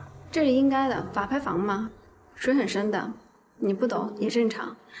呢。这是应该的，法拍房嘛，水很深的，你不懂也正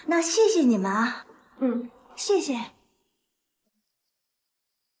常。那谢谢你们啊。谢谢。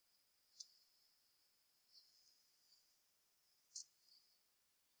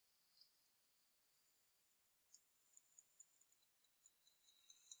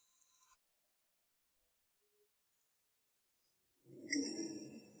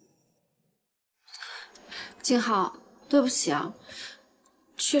金浩，对不起啊，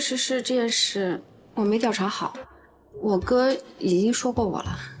确实是这件事我没调查好，我哥已经说过我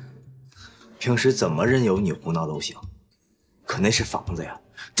了。平时怎么任由你胡闹都行，可那是房子呀，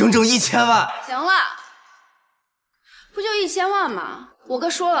整整1000万。行了，不就1000万吗？我哥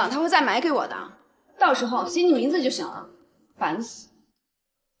说了，他会再买给我的，到时候写你名字就行了。烦死！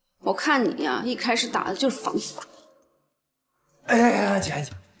我看你呀，一开始打的就是房子。哎，姐，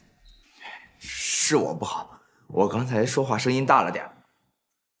是我不好，我刚才说话声音大了点，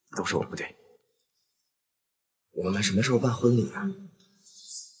都是我不对。我们什么时候办婚礼啊？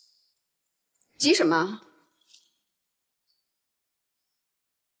急什么？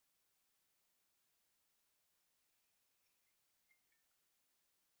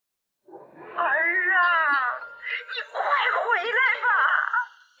儿啊，你快回来吧！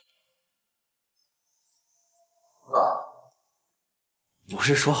不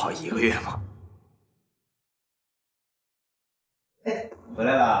是说好1个月吗？回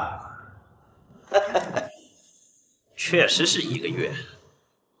来了。确实是1个月，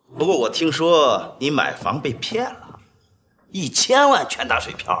不过我听说你买房被骗了，1000万全打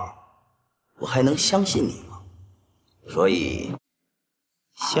水漂，我还能相信你吗？所以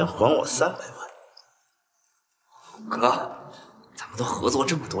先还我300万。哥，咱们都合作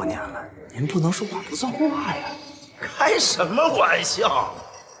这么多年了，您不能说话不算话呀！开什么玩笑？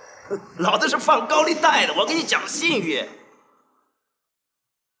老子是放高利贷的，我给你讲信誉。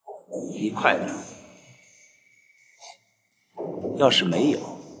你快点，要是没有，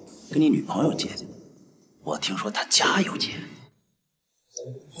跟你女朋友借借。我听说她家有钱。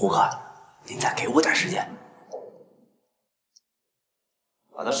胡哥，您再给我点时间，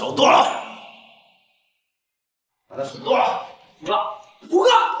把他手剁了！把他手剁了！胡哥，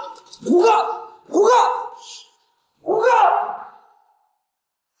过去！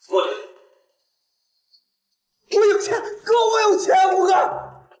我有钱，哥，我有钱，胡哥。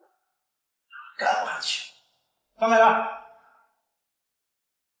干嘛去？300万。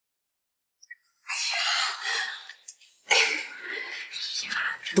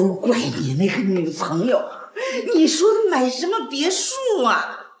都怪你那个女朋友，你说买什么别墅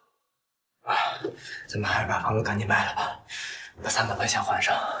啊？咱们还是把房子赶紧卖了吧，把300万先还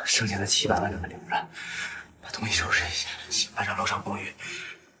上，剩下的700万咱们留着，把东西收拾一下，搬上楼上公寓。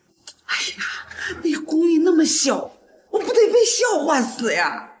哎呀，那公寓那么小，我不得被笑话死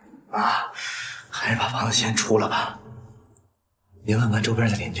呀！还是把房子先出了吧。您问问周边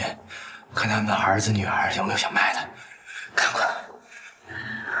的邻居，看他们的儿子女儿有没有想卖的，赶快。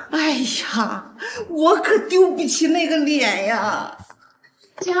哎呀，我可丢不起那个脸呀！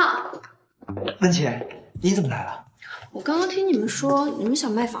金浩，文姐，你怎么来了？我刚刚听你们说你们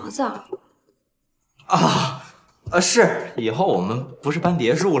想卖房子啊？是，以后我们不是搬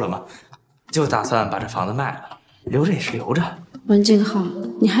别墅了吗？就打算把这房子卖了，留着也是留着。文静浩，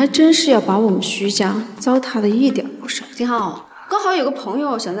你还真是要把我们徐家糟蹋的一点不剩。金浩，刚好有个朋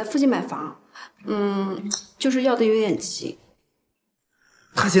友想在附近买房，就是要的有点急。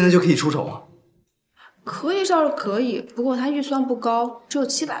他现在就可以出手吗？可以倒是可以，不过他预算不高，只有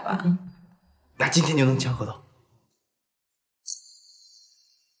700万。那今天就能签合同？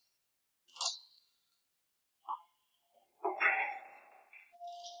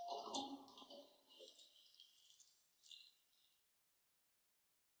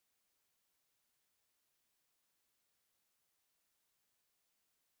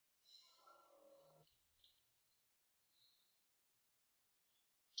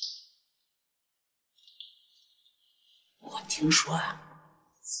听说啊，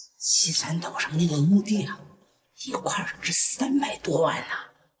西山岛上那个墓地啊，一块值300多万呢。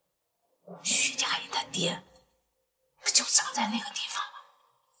徐家义他爹不就葬在那个地方吗？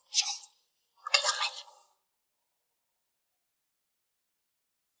给他买一。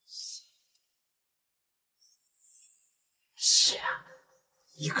是啊，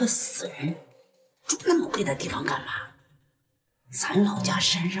一个死人住那么贵的地方干嘛？咱老家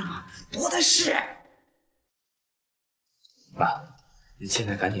山上啊多的是。爸，你现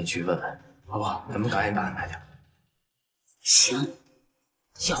在赶紧去问问，好不好？咱们赶紧把它卖掉。行，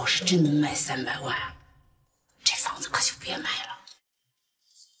要是真能卖300万，这房子可就别买了。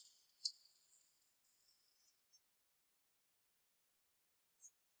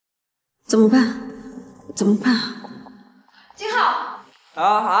怎么办？怎么办？金浩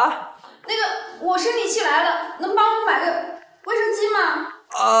啊！那个我生理期来了，能帮我买个卫生巾吗？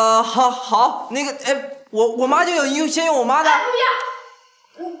好，那个，我妈就有，你先用我妈的。哎，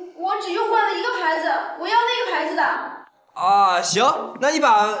不要，我只用惯了一个牌子，我要那个牌子的。啊，行，那你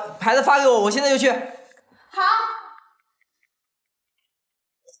把牌子发给我，我现在就去。好。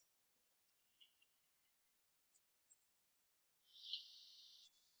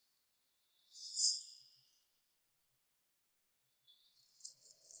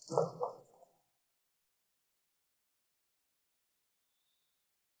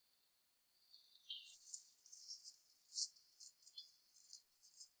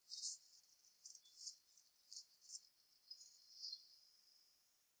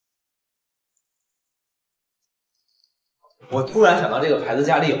我突然想到这个牌子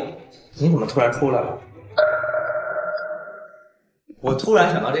家里有，你怎么突然出来了？我突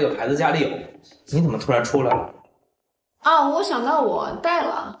然想到这个牌子家里有，你怎么突然出来了？啊，我想到我带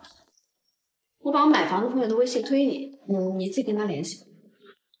了，我把我买房的朋友的微信推你，你自己跟他联系。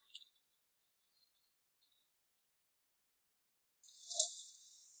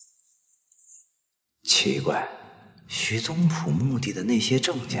奇怪，徐宗普墓地的那些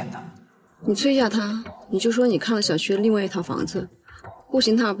证件呢？你催一下他，你就说你看了小区的另外一套房子，户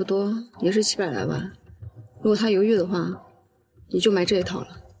型差不多，也是700来万。如果他犹豫的话，你就买这一套了。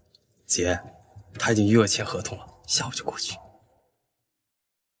姐，他已经约我签合同了，下午就过去。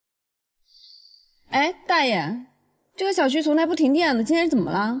哎，大爷，这个小区从来不停电的，今天怎么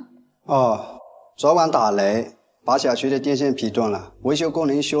了？哦，昨晚打雷，把小区的电线劈断了，维修工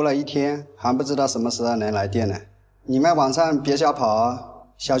人修了1天，还不知道什么时候能来电呢。你们晚上别瞎跑啊！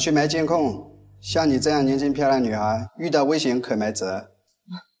小区没监控，像你这样年轻漂亮女孩，遇到危险可没辙。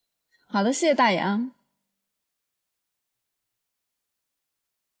好的，谢谢大爷啊。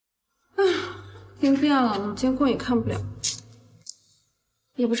停电了，监控也看不了，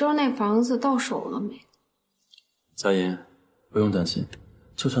也不知道那房子到手了没。佳音，不用担心，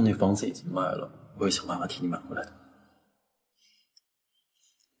就算那房子已经卖了，我也想办法替你买回来的。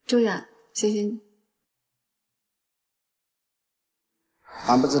周远，谢谢你。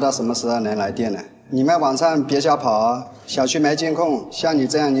还不知道什么时候能来电呢。你们晚上别瞎跑啊！小区没监控，像你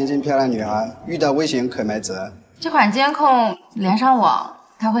这样年轻漂亮女孩，遇到危险可没辙。这款监控连上网，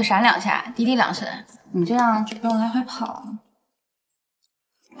它会闪2下，滴滴2声，你这样就不用来回跑。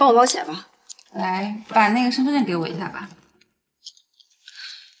帮我保险吧。来，把那个身份证给我一下吧。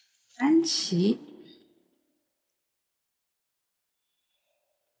安琪。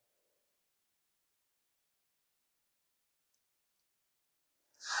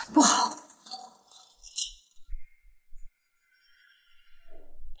不好，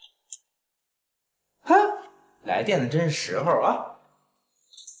哼，来电的真是时候啊！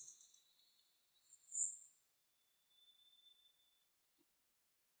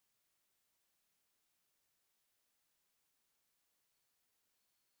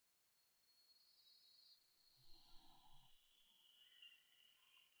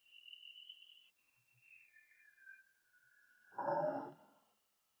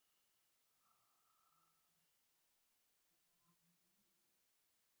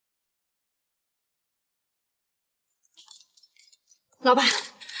老板，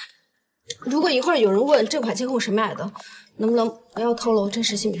如果一会儿有人问这款监控谁买的，能不能不要透露真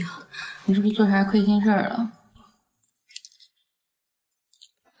实姓名？你是不是做啥亏心事儿了？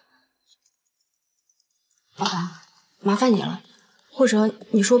老板，麻烦你了，或者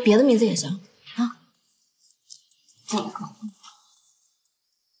你说别的名字也行啊。这个。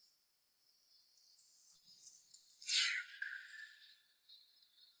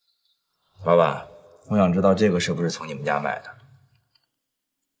老板，我想知道这个是不是从你们家买的？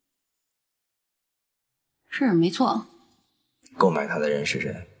是，没错。购买它的人是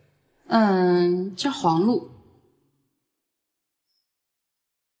谁？叫黄璐。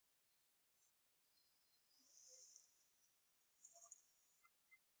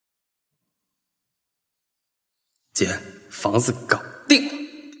姐，房子搞定。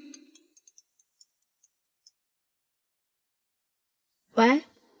喂，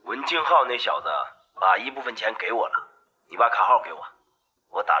文静浩那小子把一部分钱给我了，你把卡号给我，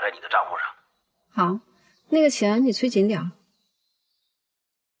我打在你的账户上。好，那个钱你催紧点。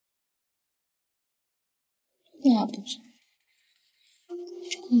那不是，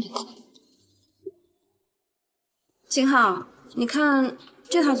静浩，你看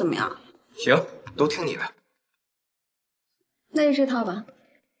这套怎么样？行，都听你的。那就这套吧。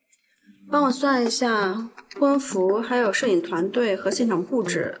帮我算一下婚服，还有摄影团队和现场布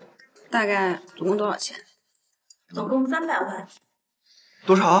置，大概总共多少钱？总共300万。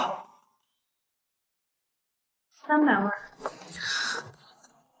多少？300万。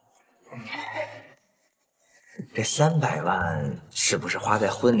这300万是不是花在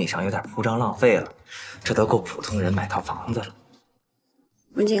婚礼上有点铺张浪费了？这都够普通人买套房子了。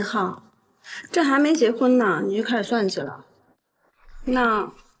文静浩，这还没结婚呢，你就开始算计了。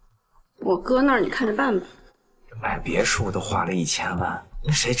那我哥那儿你看着办吧。买别墅都花了1000万，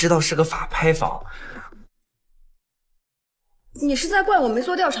那谁知道是个法拍房？你是在怪我没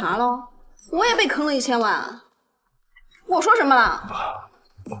做调查咯？我也被坑了1000万。我说什么了？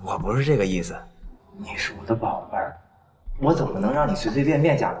我不是这个意思。你是我的宝贝儿，我怎么能让你随随便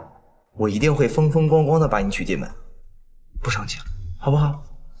便嫁给我？我一定会风风光光的把你娶进门，不生气了，好不好？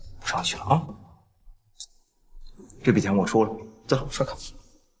不生气了啊！这笔钱我出了，走，刷卡。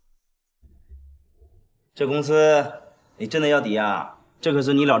这公司你真的要抵押？这可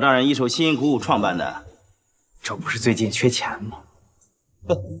是你老丈人一手辛辛苦苦创办的。这不是最近缺钱吗？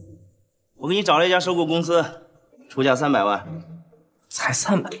我给你找了一家收购公司，出价300万。才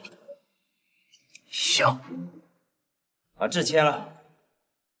300？行，把字签了。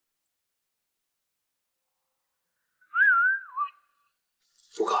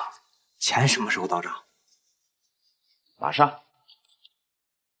朱哥，钱什么时候到账？马上。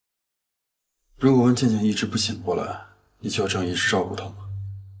如果文倩倩一直不醒过来，你就要这样一直照顾她吗？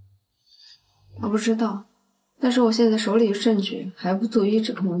我不知道，但是我现在手里的证据还不足以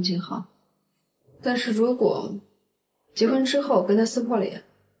指控文静浩。但是如果结婚之后跟他撕破脸，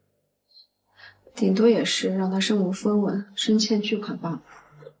顶多也是让他身无分文，身欠巨款罢了。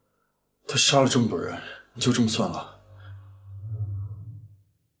他杀了这么多人，你就这么算了？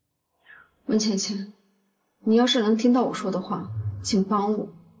文倩倩，你要是能听到我说的话，请帮我。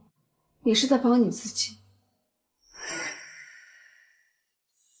你是在帮你自己。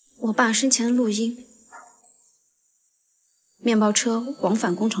我爸生前的录音，面包车往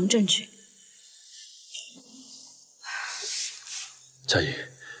返工厂证据。佳怡，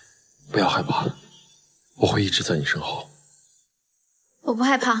不要害怕，我会一直在你身后。我不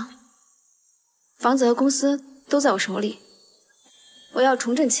害怕，房子和公司都在我手里，我要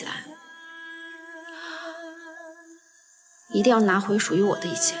重振起来，一定要拿回属于我的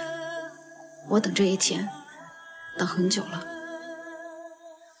一切。我等这一天，等很久了。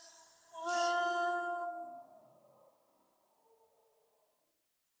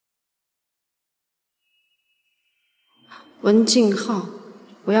文静浩，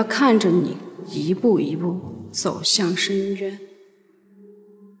我要看着你一步一步走向深渊。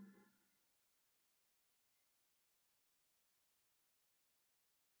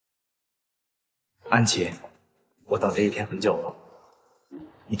安琪，我等这一天很久了，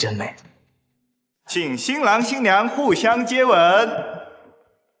你真美。请新郎新娘互相接吻。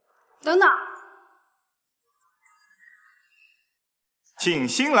等等，请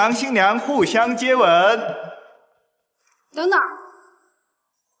新郎新娘互相接吻。等等，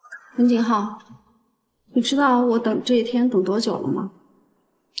文景浩，你知道我等这一天等多久了吗？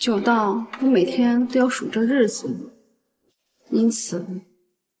久到我每天都要数着日子，因此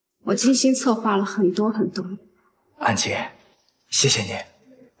我精心策划了很多很多。安琪，谢谢你。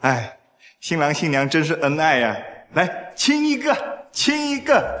哎，新郎新娘真是恩爱呀！来，亲一个，亲一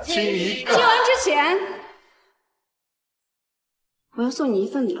个，亲一个。亲完之前，我要送你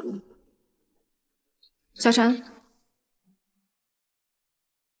一份礼物。小陈。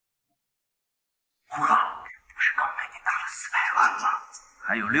胡哥，不是刚给你打了400万吗？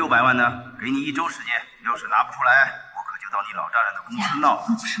还有600万呢，给你1周时间，要是拿不出来，我可就到你老丈人的公司闹，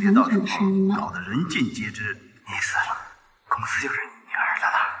别到时候搞得人尽皆知。你死了，公司就是你女儿的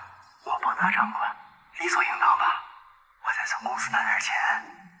了，我帮她掌管，理所应当吧？我再从公司拿点钱，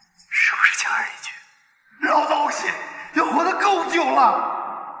是不是轻而易举？老东西，你活得够久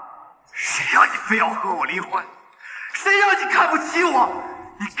了！谁让你非要和我离婚？谁让你看不起我？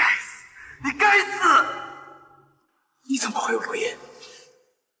你该死！你该死！你怎么会有录音？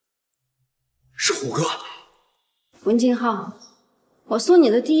是虎哥。文静浩，我送你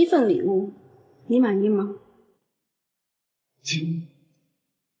的第一份礼物，你满意吗？你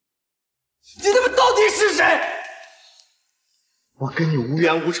他妈到底是谁？我跟你无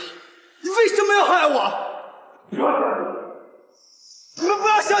冤无仇，你为什么要害我？不要相信！你们不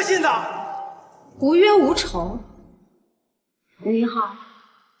要相信他！无冤无仇。你好，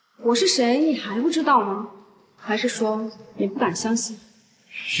我是谁你还不知道吗？还是说你不敢相信？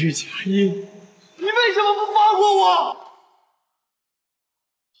徐佳音，你为什么不放过我？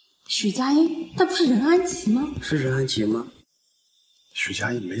许佳音，那不是任安琪吗？是任安琪吗？许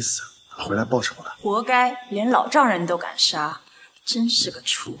佳音没死，回来报仇了。活该，连老丈人都敢杀，真是个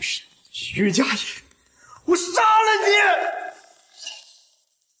畜生！徐佳音，我杀了你！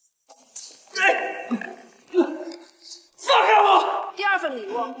放开我！第二份礼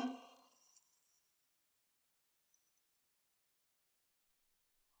物。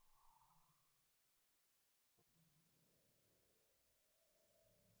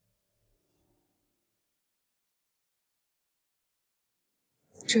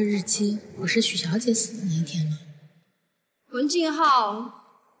这日期不是许小姐死的那天吗？文静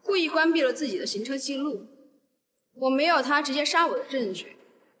浩故意关闭了自己的行车记录，我没有他直接杀我的证据，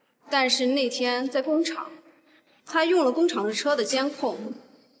但是那天在工厂，他用了工厂的车的监控，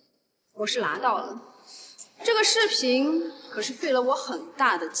我是拿到了。这个视频可是费了我很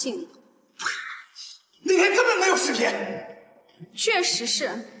大的劲。那天根本没有视频。确实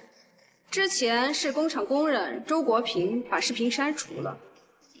是，之前是工厂工人周国平把视频删除了。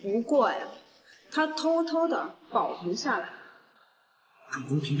不过呀，他偷偷的保存下来。周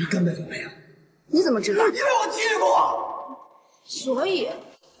国平根本就没有。你怎么知道？因为我去过。所以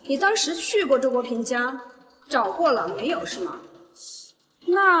你当时去过周国平家，找过了没有是吗？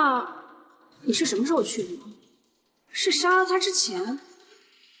那你是什么时候去的呢？是杀了他之前，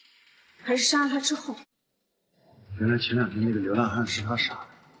还是杀了他之后？原来前2天那个流浪汉是他杀的。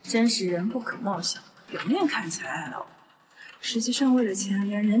真是人不可貌相，表面看起来爱老婆，实际上为了钱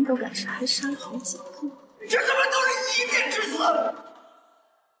连人都敢杀，还杀了好几个。这他妈都是一念之死！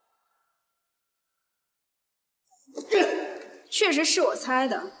确实是我猜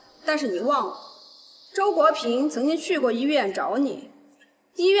的，但是你忘了，周国平曾经去过医院找你，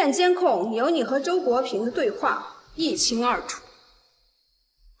医院监控有你和周国平的对话一清二楚。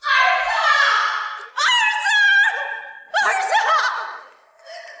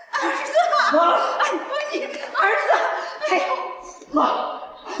妈，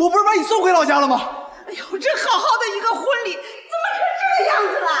我不是把你送回老家了吗？哎呦，这好好的一个婚礼，怎么成这个样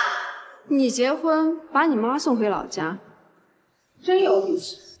子了？你结婚把你妈送回老家，真有意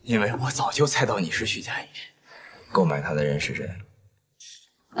思。因为我早就猜到你是徐佳音，购买她的人是谁？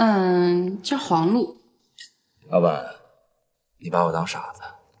叫黄璐。老板，你把我当傻子，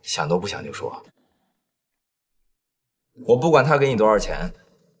想都不想就说。我不管他给你多少钱，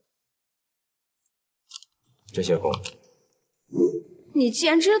这些够。你既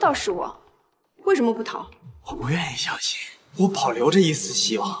然知道是我，为什么不逃？我不愿意相信，我保留着一丝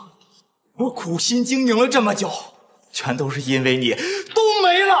希望。我苦心经营了这么久，全都是因为你，都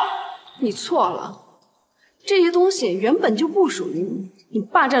没了。你错了，这些东西原本就不属于你，你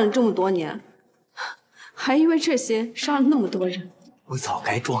霸占了这么多年，还因为这些杀了那么多人。我早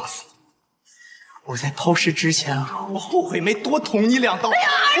该撞死你。我在抛尸之前，我后悔没多捅你2刀。哎呀，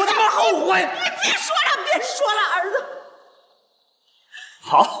我他妈后悔！你别说了，别说了，儿子。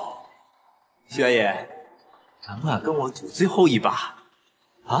好，轩爷，敢不敢跟我赌最后一把？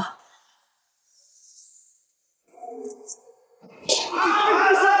啊？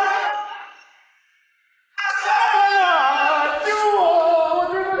救我！我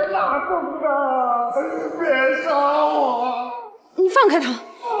这是打工的，别杀我！你放开他！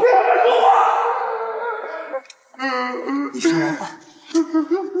别动我！你杀人犯，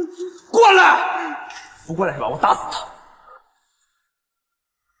过来！不过来是吧？我打死他！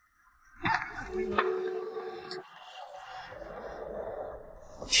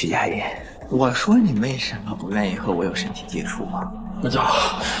徐佳音，我说你为什么不愿意和我有身体接触吗？文佳，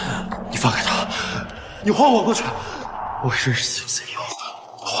你放开他，你晃我过去，我认识心碎有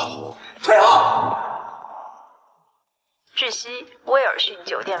我。退后！据悉，威尔逊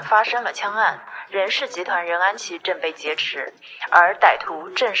酒店发生了枪案，任氏集团任安琪正被劫持，而歹徒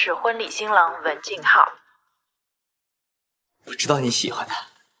正是婚礼新郎文静浩。我知道你喜欢他，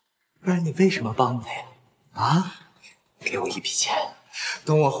不然你为什么帮他呀？啊？给我一笔钱，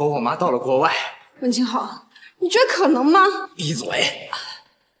等我和我妈到了国外。文静浩，你觉得可能吗？闭嘴！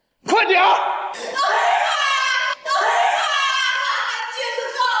快点儿！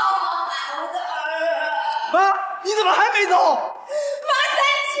啊！你怎么还没走？妈担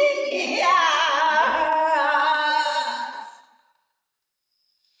心你呀！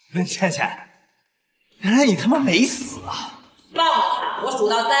文倩倩，原来你他妈没死啊！放他！我数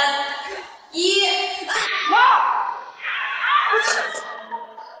到3、1，妈！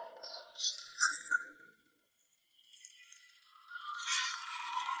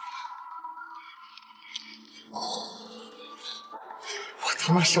我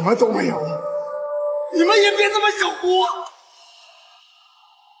他妈什么都没有，你们也别这么想我。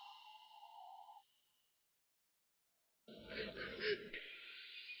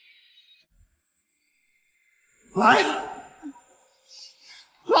来，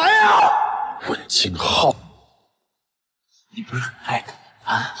来呀！文静浩，你不是很爱他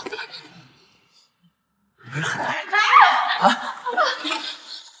啊？不是很爱他啊？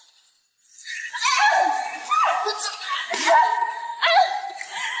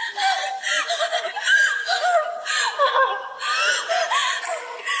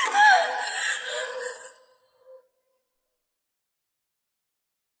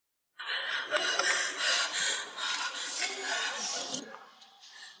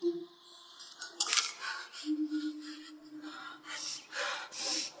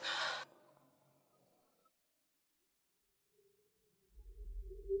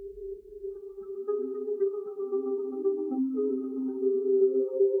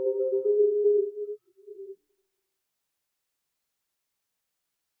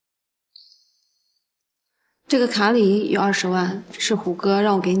这个卡里有20万，是虎哥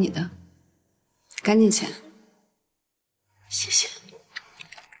让我给你的，赶紧签。谢谢。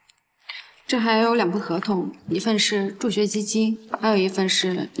这还有2份合同，一份是助学基金，还有一份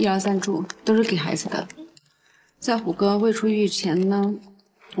是医疗赞助，都是给孩子的。在虎哥未出狱前呢，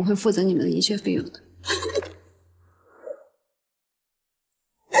我会负责你们的医学费用的。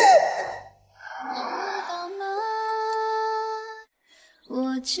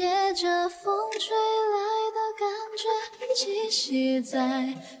我借着风吹来的感觉，栖息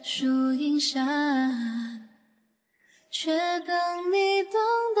在树荫下，却等你等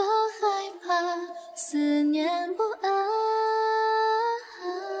到害怕，思念不安。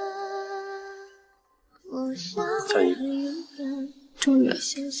佳怡，周远，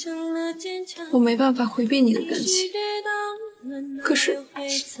我没办法回避你的感情，可是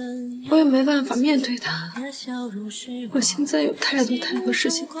我也没办法面对他。我现在有太多事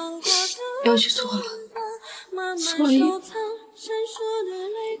情要去做了，所以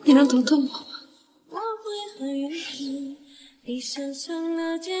你能等等我吗？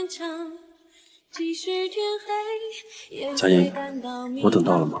佳音，我等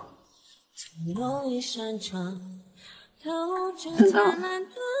到了吗？等到了。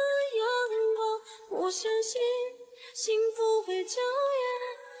我相信幸福会照样。